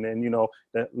movie, and then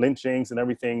the lynchings and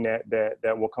everything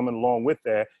that were coming along with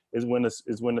that is when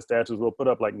the statues were put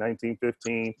up, like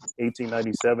 1915,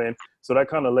 1897. So that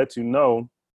kind of lets you know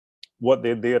what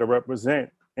they're there to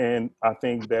represent. And I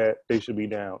think that they should be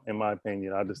down, in my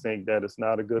opinion. I just think that it's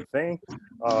not a good thing,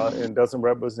 and doesn't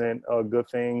represent good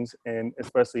things, and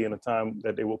especially in the time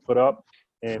that they were put up,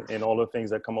 and all the things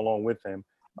that come along with them.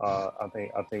 I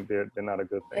think they're not a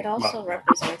good thing. It also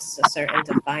represents a certain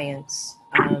defiance,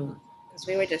 because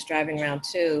we were just driving around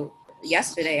too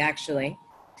yesterday, actually,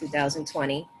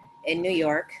 2020, in New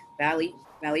York, Valley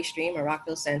Stream or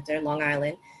Rockville Center, Long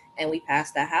Island, and we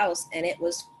passed the house, and it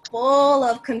was full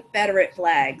of Confederate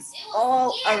flags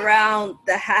all around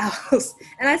the house.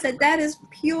 And I said, that is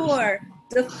pure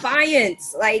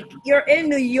defiance. Like, you're in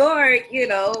New York,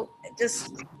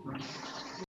 just.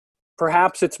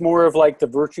 Perhaps it's more of like the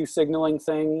virtue signaling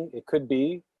thing. It could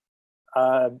be.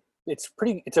 It's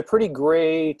a pretty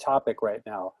gray topic right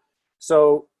now.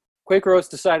 So Quaker Oats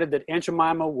decided that Aunt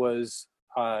Jemima was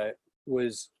a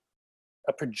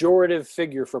pejorative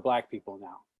figure for Black people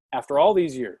now, after all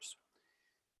these years.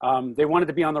 They wanted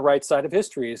to be on the right side of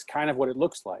history, is kind of what it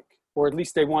looks like. Or at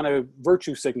least they want to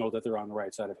virtue signal that they're on the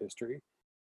right side of history.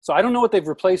 So I don't know what they've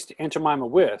replaced Aunt Jemima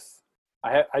with.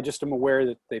 I just am aware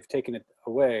that they've taken it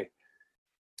away.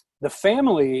 The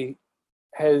family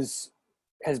has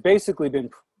basically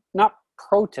been not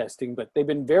protesting, but they've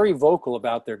been very vocal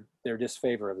about their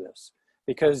disfavor of this,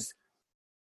 because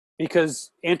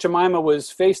Aunt Jemima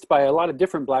was faced by a lot of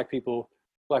different Black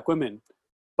women.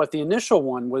 But the initial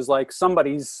one was like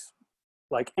somebody's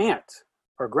like aunt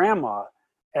or grandma.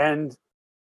 And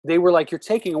they were like, you're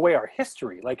taking away our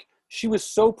history. Like, she was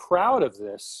so proud of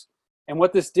this. And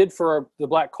what this did for the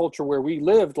Black culture where we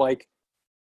lived, like,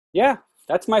 yeah,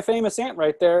 that's my famous aunt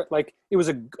right there. Like, it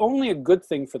was only a good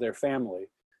thing for their family.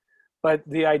 But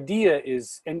the idea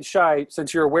is, and Shai,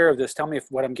 since you're aware of this, tell me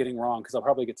what I'm getting wrong, because I'll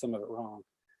probably get some of it wrong.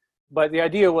 But the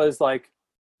idea was like,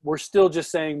 we're still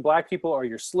just saying Black people are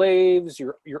your slaves,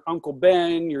 your Uncle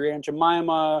Ben, your Aunt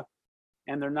Jemima,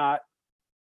 and they're not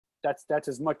That's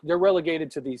as much. They're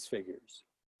relegated to these figures.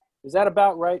 Is that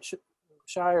about right,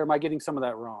 Shai, or am I getting some of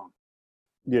that wrong?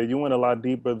 Yeah, you went a lot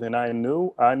deeper than I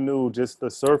knew. I knew just the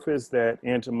surface that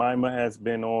Aunt Jemima has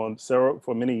been on syrup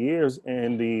for many years,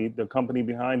 and the company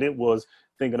behind it was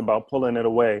thinking about pulling it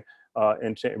away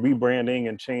and rebranding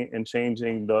and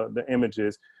changing the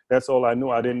images. That's all I knew.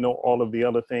 I didn't know all of the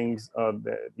other things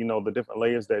that the different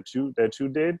layers that you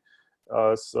did.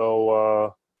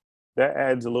 So that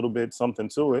adds a little bit something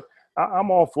to it.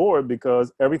 I'm all for it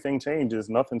because everything changes.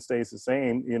 Nothing stays the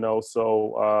same,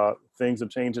 so things are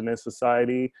changing in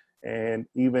society. And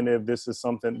even if this is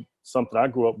something I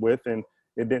grew up with and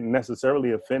it didn't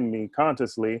necessarily offend me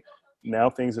consciously, now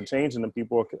things are changing and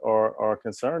people are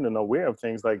concerned and aware of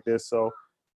things like this. So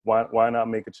why not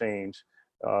make a change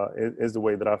is the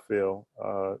way that I feel.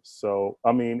 So,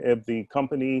 I mean, if the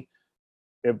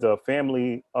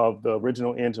family of the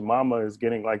original Aunt Jemima is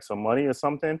getting like some money or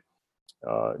something,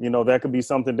 that could be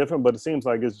something different, but it seems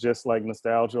like it's just like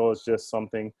nostalgia, or it's just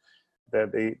something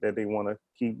that they want to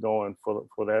keep going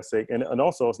for that sake. And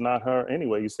also it's not her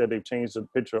anyway. You said they've changed the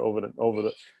picture over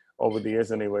the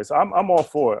years anyway. So I'm all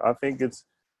for it. I think it's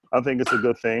a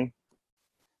good thing.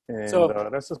 And So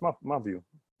that's just my view.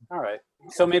 all right.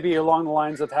 So maybe along the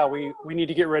lines of how we need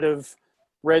to get rid of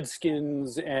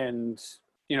Redskins and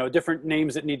different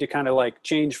names that need to kind of like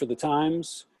change for the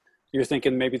times. You're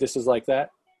thinking maybe this is like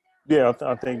that? Yeah,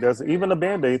 I think that's even the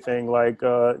Band-Aid thing. Like,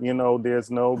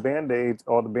 there's no Band-Aids.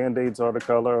 All the Band-Aids are the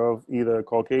color of either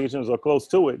Caucasians or close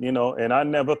to it, and I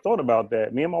never thought about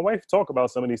that. Me and my wife talk about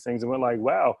some of these things and we're like,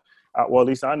 wow. Well, at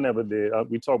least I never did.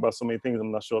 We talk about so many things.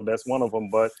 I'm not sure if that's one of them,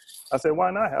 but I said,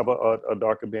 why not have a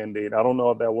darker Band-Aid? I don't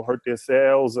know if that will hurt their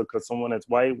sales or because someone that's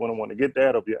white wouldn't want to get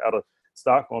that, or if you're out of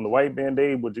stock on the white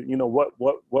Band-Aid, would you,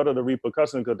 what are the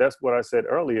repercussions? Because that's what I said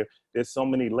earlier. There's so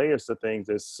many layers to things.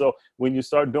 So when you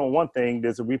start doing one thing,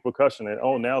 there's a repercussion.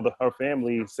 And now her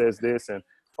family says this, and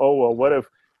well, what if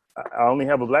I only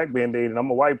have a black Band-Aid and I'm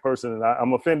a white person and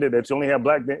I'm offended that you only have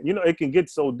black Band-Aid? It can get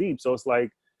so deep. So it's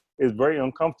like, it's very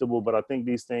uncomfortable, but I think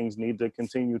these things need to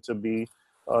continue to be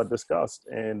discussed,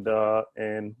 and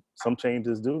some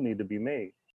changes do need to be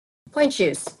made. Point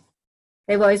shoes.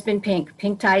 They've always been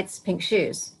pink tights, pink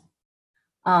shoes.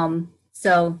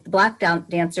 So the black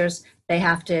dancers, they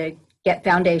have to get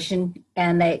foundation,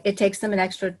 and it takes them an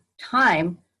extra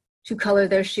time to color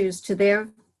their shoes to their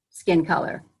skin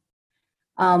color.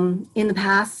 In the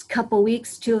past couple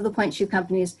weeks, 2 of the point shoe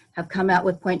companies have come out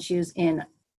with point shoes in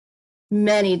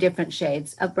many different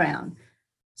shades of brown.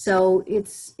 So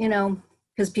it's,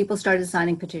 because people started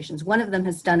signing petitions. One of them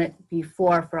has done it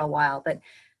before for a while, but,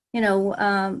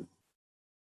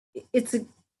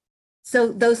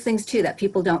 so those things too that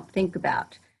people don't think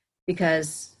about,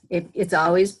 because it's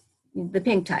always the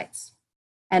pink tights.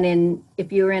 And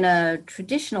if you're in a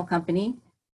traditional company,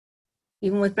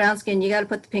 even with brown skin, you got to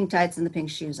put the pink tights and the pink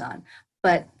shoes on.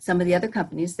 But some of the other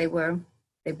companies, they wear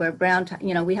brown,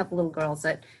 we have little girls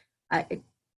that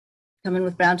come in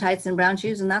with brown tights and brown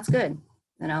shoes, and that's good,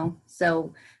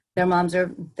 So their moms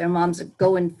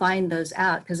go and find those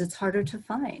out because it's harder to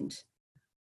find.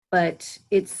 But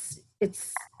it's they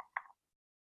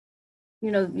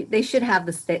should have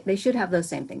those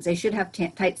same things. They should have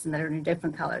tights that are in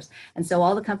different colors. And so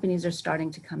all the companies are starting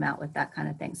to come out with that kind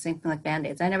of thing. Same thing like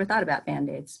Band-Aids. I never thought about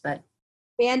Band-Aids, but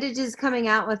Bandage is coming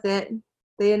out with it.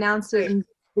 They announced it in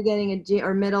beginning of June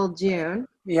or middle June.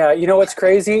 Yeah, what's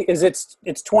crazy is it's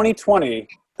 2020.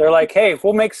 They're like, hey,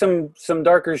 we'll make some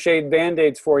darker shade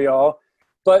Band-Aids for y'all.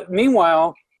 But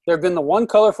meanwhile, there have been the one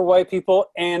color for white people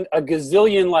and a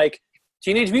gazillion like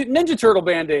Teenage Mutant Ninja Turtle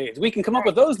Band-Aids. We can come up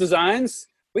with those designs.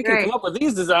 We can come up with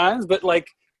these designs, but like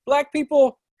black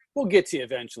people, we'll get to you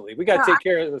eventually. We got to take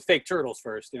care of the fake turtles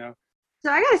first, So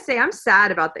I gotta say, I'm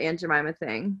sad about the Aunt Jemima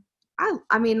thing.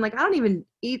 I mean, like, I don't even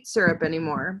eat syrup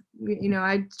anymore.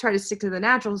 I try to stick to the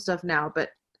natural stuff now, but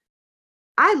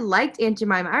I liked Aunt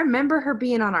Jemima. I remember her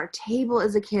being on our table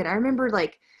as a kid. I remember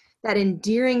like that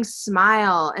endearing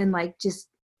smile, and like just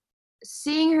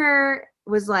seeing her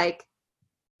was like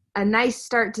a nice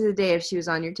start to the day if she was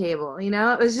on your table.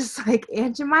 It was just like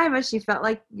Aunt Jemima. She felt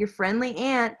like your friendly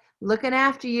aunt looking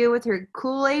after you with her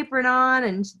cool apron on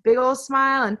and big old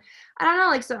smile. And I don't know,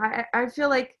 like, so I feel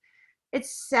like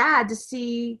it's sad to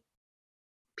see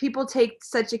people take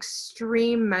such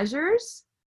extreme measures.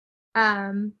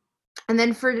 And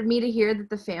then for me to hear that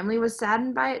the family was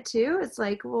saddened by it too, it's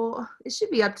like, well, it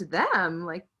should be up to them.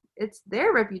 Like, it's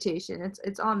their reputation.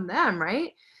 It's on them,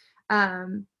 right?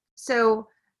 So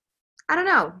I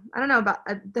don't know about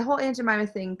the whole Aunt Jemima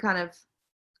thing. Kind of,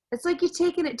 it's like you're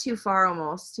taking it too far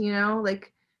almost,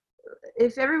 like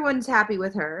if everyone's happy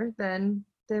with her, then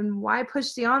then why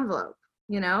push the envelope?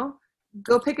 You know,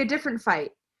 go pick a different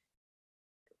fight.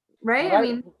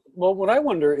 Right? Well, what I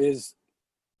wonder is,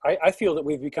 I feel that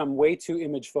we've become way too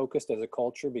image focused as a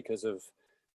culture because of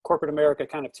corporate America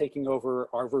kind of taking over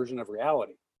our version of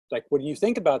reality. Like, when you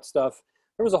think about stuff,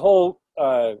 there was a whole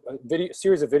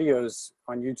series of videos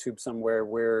on YouTube somewhere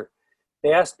where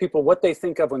they asked people what they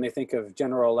think of when they think of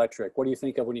General Electric. What do you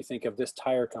think of when you think of this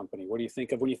tire company? What do you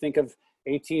think of when you think of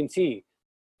AT&T?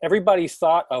 Everybody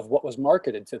thought of what was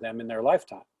marketed to them in their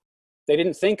lifetime. They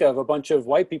didn't think of a bunch of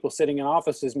white people sitting in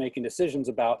offices making decisions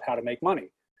about how to make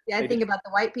money. Yeah, I think about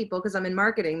the white people because I'm in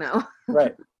marketing, though.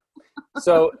 Right.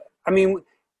 So, I mean,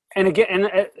 and again,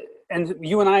 and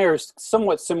you and I are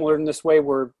somewhat similar in this way,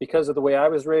 where because of the way I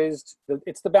was raised,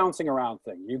 it's the bouncing around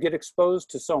thing. You get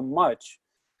exposed to so much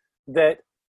that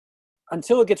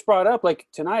until it gets brought up, like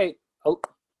tonight,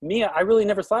 Mia, I really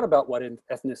never thought about what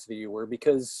ethnicity you were,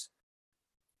 because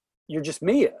you're just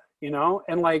Mia, you know?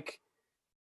 And like,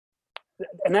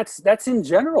 and that's in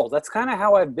general, that's kind of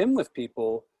how I've been with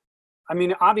people. I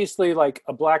mean, obviously, like,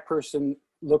 a black person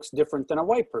looks different than a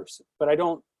white person, but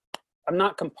I'm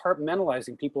not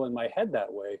compartmentalizing people in my head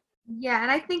that way. Yeah, and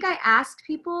I think I ask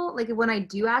people, like, when I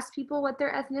do ask people what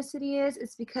their ethnicity is,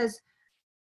 it's because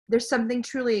there's something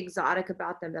truly exotic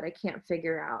about them that I can't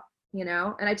figure out, you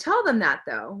know? And I tell them that,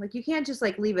 though. Like, you can't just,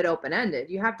 like, leave it open-ended.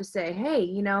 You have to say, hey,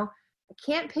 you know, I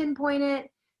can't pinpoint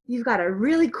it. You've got a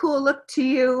really cool look to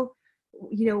you.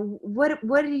 You know,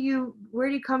 where do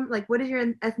you come, like, what is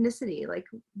your ethnicity? Like,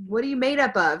 what are you made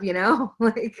up of, you know?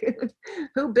 Like,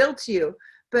 who built you?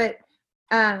 But,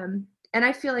 and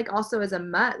I feel like also as a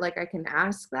mutt, like, I can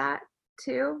ask that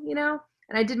too, you know?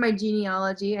 And I did my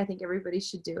genealogy. I think everybody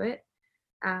should do it.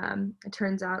 It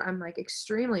turns out I'm, like,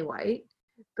 extremely white,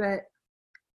 but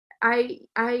I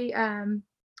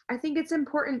think it's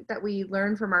important that we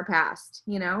learn from our past,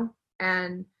 you know?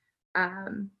 And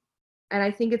I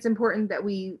think it's important that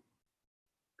we,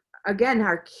 again,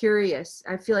 are curious.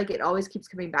 I feel like it always keeps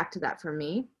coming back to that for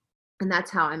me. And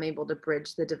that's how I'm able to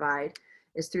bridge the divide,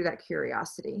 is through that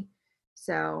curiosity.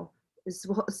 So it's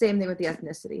the same thing with the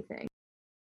ethnicity thing.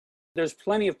 There's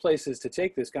plenty of places to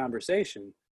take this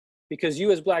conversation, because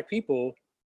you as black people,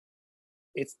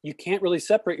 you can't really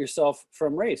separate yourself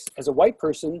from race. As a white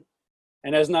person,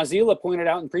 and as Nazila pointed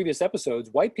out in previous episodes,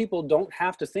 white people don't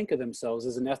have to think of themselves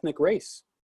as an ethnic race.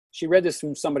 She read this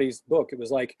from somebody's book. It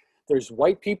was like, there's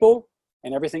white people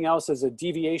and everything else is a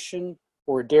deviation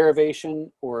or a derivation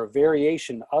or a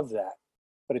variation of that.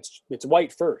 But it's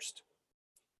white first.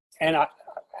 And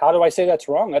how do I say that's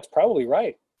wrong? That's probably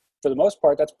right. For the most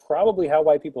part, that's probably how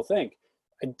white people think.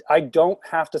 I don't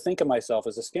have to think of myself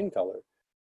as a skin color.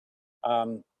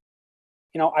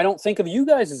 You know, I don't think of you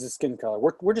guys as a skin color.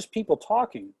 We're just people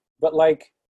talking. But,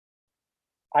 like,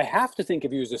 I have to think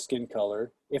of you as a skin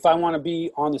color if I want to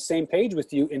be on the same page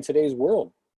with you in today's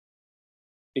world,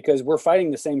 because we're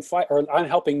fighting the same fight, or I'm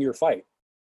helping your fight.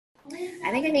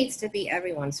 I think it needs to be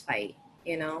everyone's fight,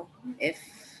 you know? If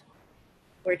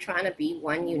we're trying to be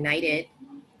one united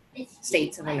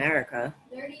States of America,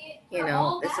 you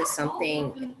know, this is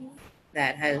something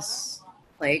that has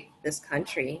plagued this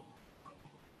country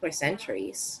for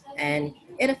centuries, and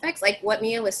it affects, like what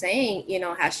Mia was saying, you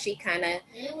know, how she kind of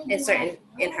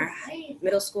in her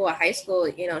middle school or high school,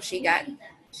 you know, she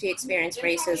experienced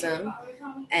racism,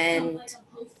 and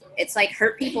it's like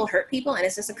hurt people, and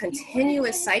it's just a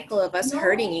continuous cycle of us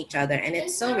hurting each other, and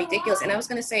it's so ridiculous. And I was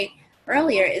going to say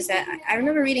earlier is that I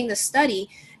remember reading this study,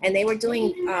 and they were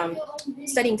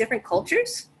studying different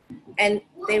cultures, and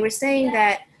they were saying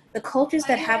that the cultures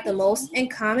that have the most in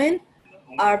common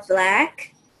are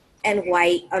Black and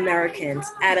white Americans.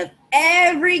 Out of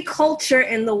every culture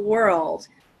in the world,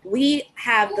 we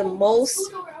have the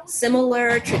most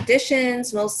similar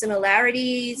traditions, most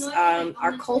similarities.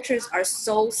 Our cultures are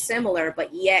so similar, but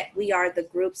yet we are the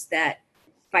groups that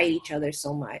fight each other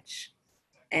so much.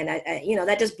 And I you know,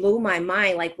 that just blew my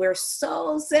mind. Like, we're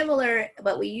so similar,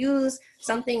 but we use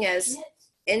something as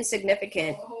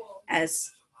insignificant as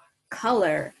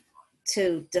color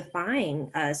to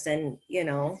define us. And, you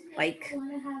know, like,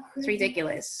 it's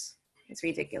ridiculous. It's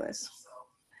ridiculous.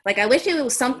 Like, I wish it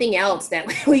was something else that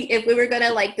if we were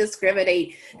gonna, like,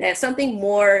 discriminate, that something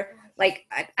more like,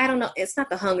 I don't know, it's not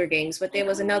the Hunger Games, but there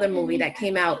was another movie that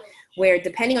came out where,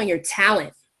 depending on your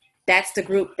talent, that's the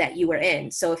group that you were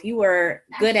in. So if you were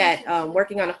good at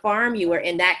working on a farm, you were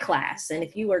in that class. And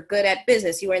if you were good at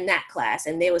business, you were in that class.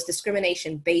 And there was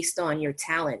discrimination based on your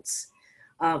talents.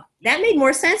 That made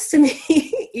more sense to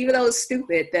me, even though it's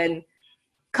stupid, than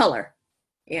color,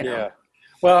 you know? Yeah.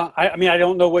 Well, I mean, I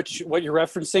don't know what you're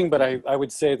referencing, but I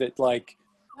would say that, like,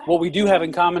 what we do have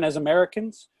in common as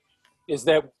Americans is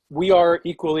that we are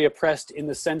equally oppressed in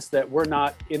the sense that we're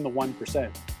not in the 1%,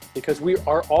 because we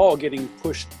are all getting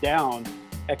pushed down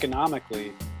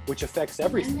economically, which affects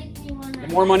everything. The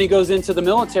more money goes into the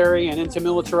military and into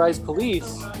militarized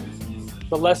police,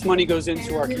 the less money goes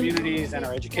into our communities and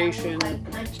our education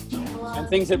and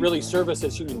things that really serve us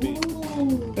as human beings.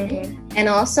 Mm-hmm. And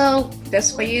also,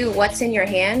 just for you, What's in Your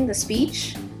Hand, the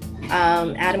speech,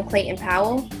 Adam Clayton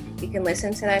Powell, you can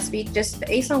listen to that speech just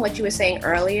based on what you were saying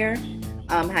earlier,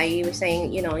 how you were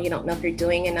saying, you don't know if you're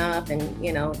doing enough, and,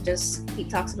 just, he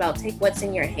talks about take what's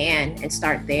in your hand and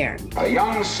start there. A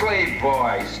young slave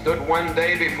boy stood one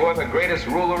day before the greatest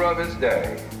ruler of his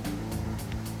day.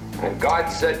 And God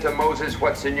said to Moses,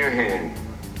 what's in your hand?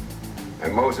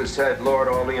 And Moses said, Lord,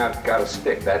 only I've got a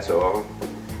stick, that's all.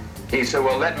 He said,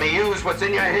 well, let me use what's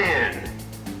in your hand.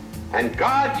 And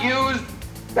God used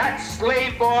that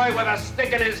slave boy with a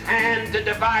stick in his hand to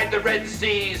divide the Red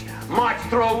Seas, march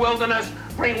through a wilderness,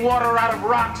 bring water out of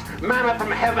rocks, manna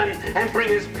from heaven, and bring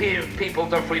his people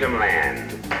to freedom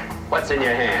land. What's in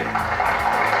your hand?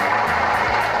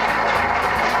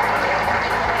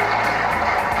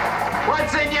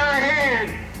 What's in your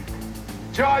hand?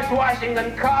 George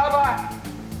Washington Carver,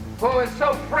 who was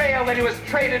so frail that he was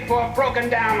traded for a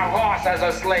broken-down horse as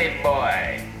a slave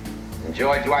boy. And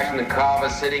George Washington Carver,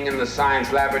 sitting in the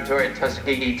science laboratory at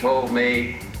Tuskegee, told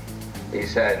me, he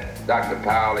said, Dr.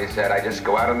 Powell, he said, I just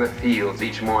go out in the fields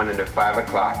each morning at 5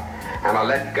 o'clock, and I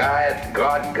let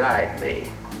God guide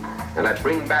me. And I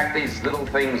bring back these little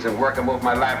things and work them over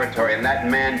my laboratory, and that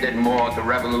man did more to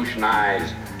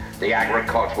revolutionize the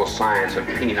agricultural science of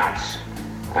peanuts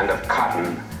and of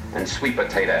cotton and sweet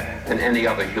potato than any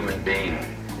other human being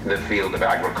in the field of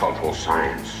agricultural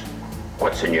science.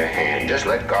 What's in your hand? Just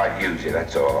let God use you,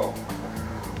 that's all.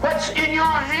 What's in your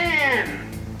hand?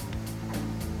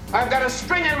 I've got a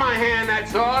string in my hand,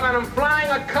 that's all, and I'm flying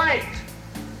a kite.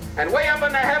 And way up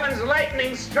in the heavens,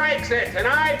 lightning strikes it, and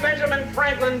I, Benjamin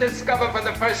Franklin, discover for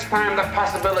the first time the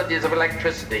possibilities of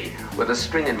electricity with a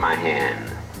string in my hand.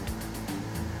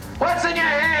 What's in your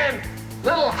hand?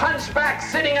 Little hunchback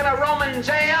sitting in a Roman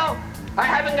jail? I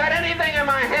haven't got anything in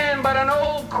my hand but an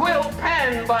old quill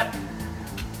pen, but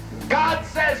God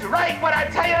says, write what I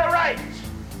tell you to write.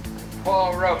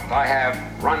 Paul wrote, I have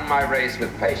run my race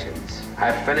with patience.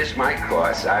 I've finished my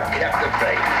course. I've kept the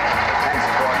faith.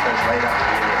 Henceforth is laid up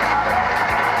in the heart.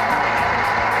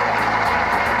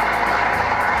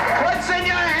 What's in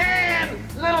your hand,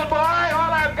 little boy?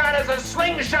 All I've got is a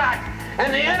slingshot.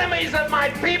 And the enemies of my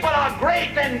people are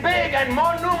great and big and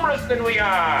more numerous than we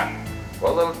are.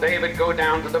 Well, little David, go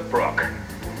down to the brook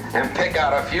and pick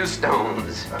out a few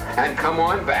stones and come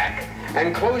on back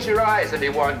and close your eyes if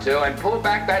you want to and pull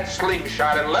back that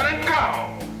slingshot and let it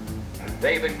go.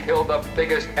 David killed the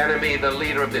biggest enemy, the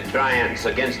leader of the giants,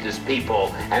 against his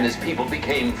people, and his people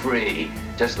became free,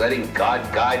 just letting God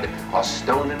guide a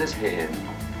stone in his hand.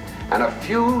 And a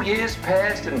few years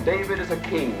passed and David is a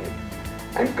king.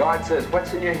 And God says,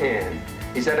 what's in your hand?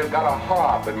 He said, I've got a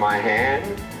harp in my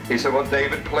hand. He said, well,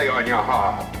 David, play on your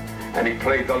harp. And he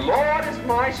played, the Lord is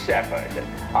my shepherd.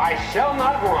 I shall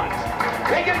not want.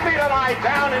 Maketh me to lie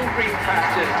down in green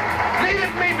pastures.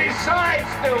 Leadeth me beside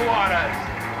still waters.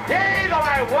 Yea, though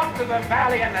I walk through the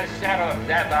valley and the shadow of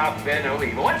death, I'll fear no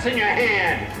evil. What's in your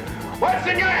hand? What's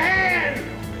in your hand?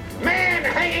 Man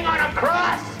hanging on a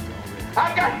cross.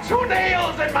 I've got 2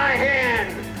 nails in my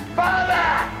hand.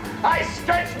 Father, I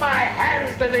stretch my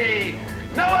hands to thee.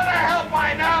 No other help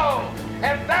I know.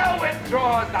 If thou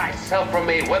withdraws thyself from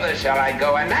me, whither shall I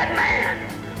go? And that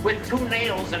man, with 2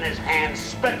 nails in his hand,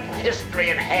 split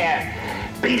history in half,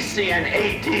 BC and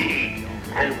AD.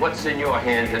 And what's in your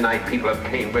hand tonight, people of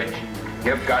Cambridge?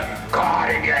 You've got God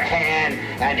in your hand,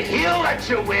 and he'll let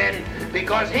you win,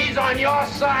 because he's on your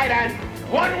side and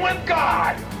one with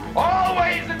God.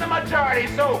 Always in the majority,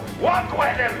 so walk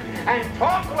with him, and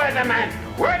talk with him, and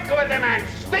work with him, and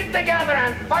stick together,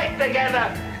 and fight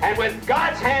together. And with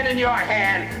God's hand in your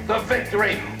hand, the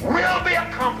victory will be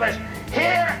accomplished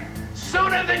here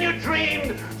sooner than you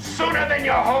dreamed, sooner than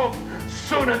you hoped,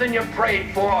 sooner than you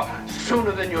prayed for,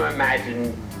 sooner than you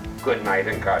imagined. Good night,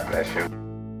 and God bless you.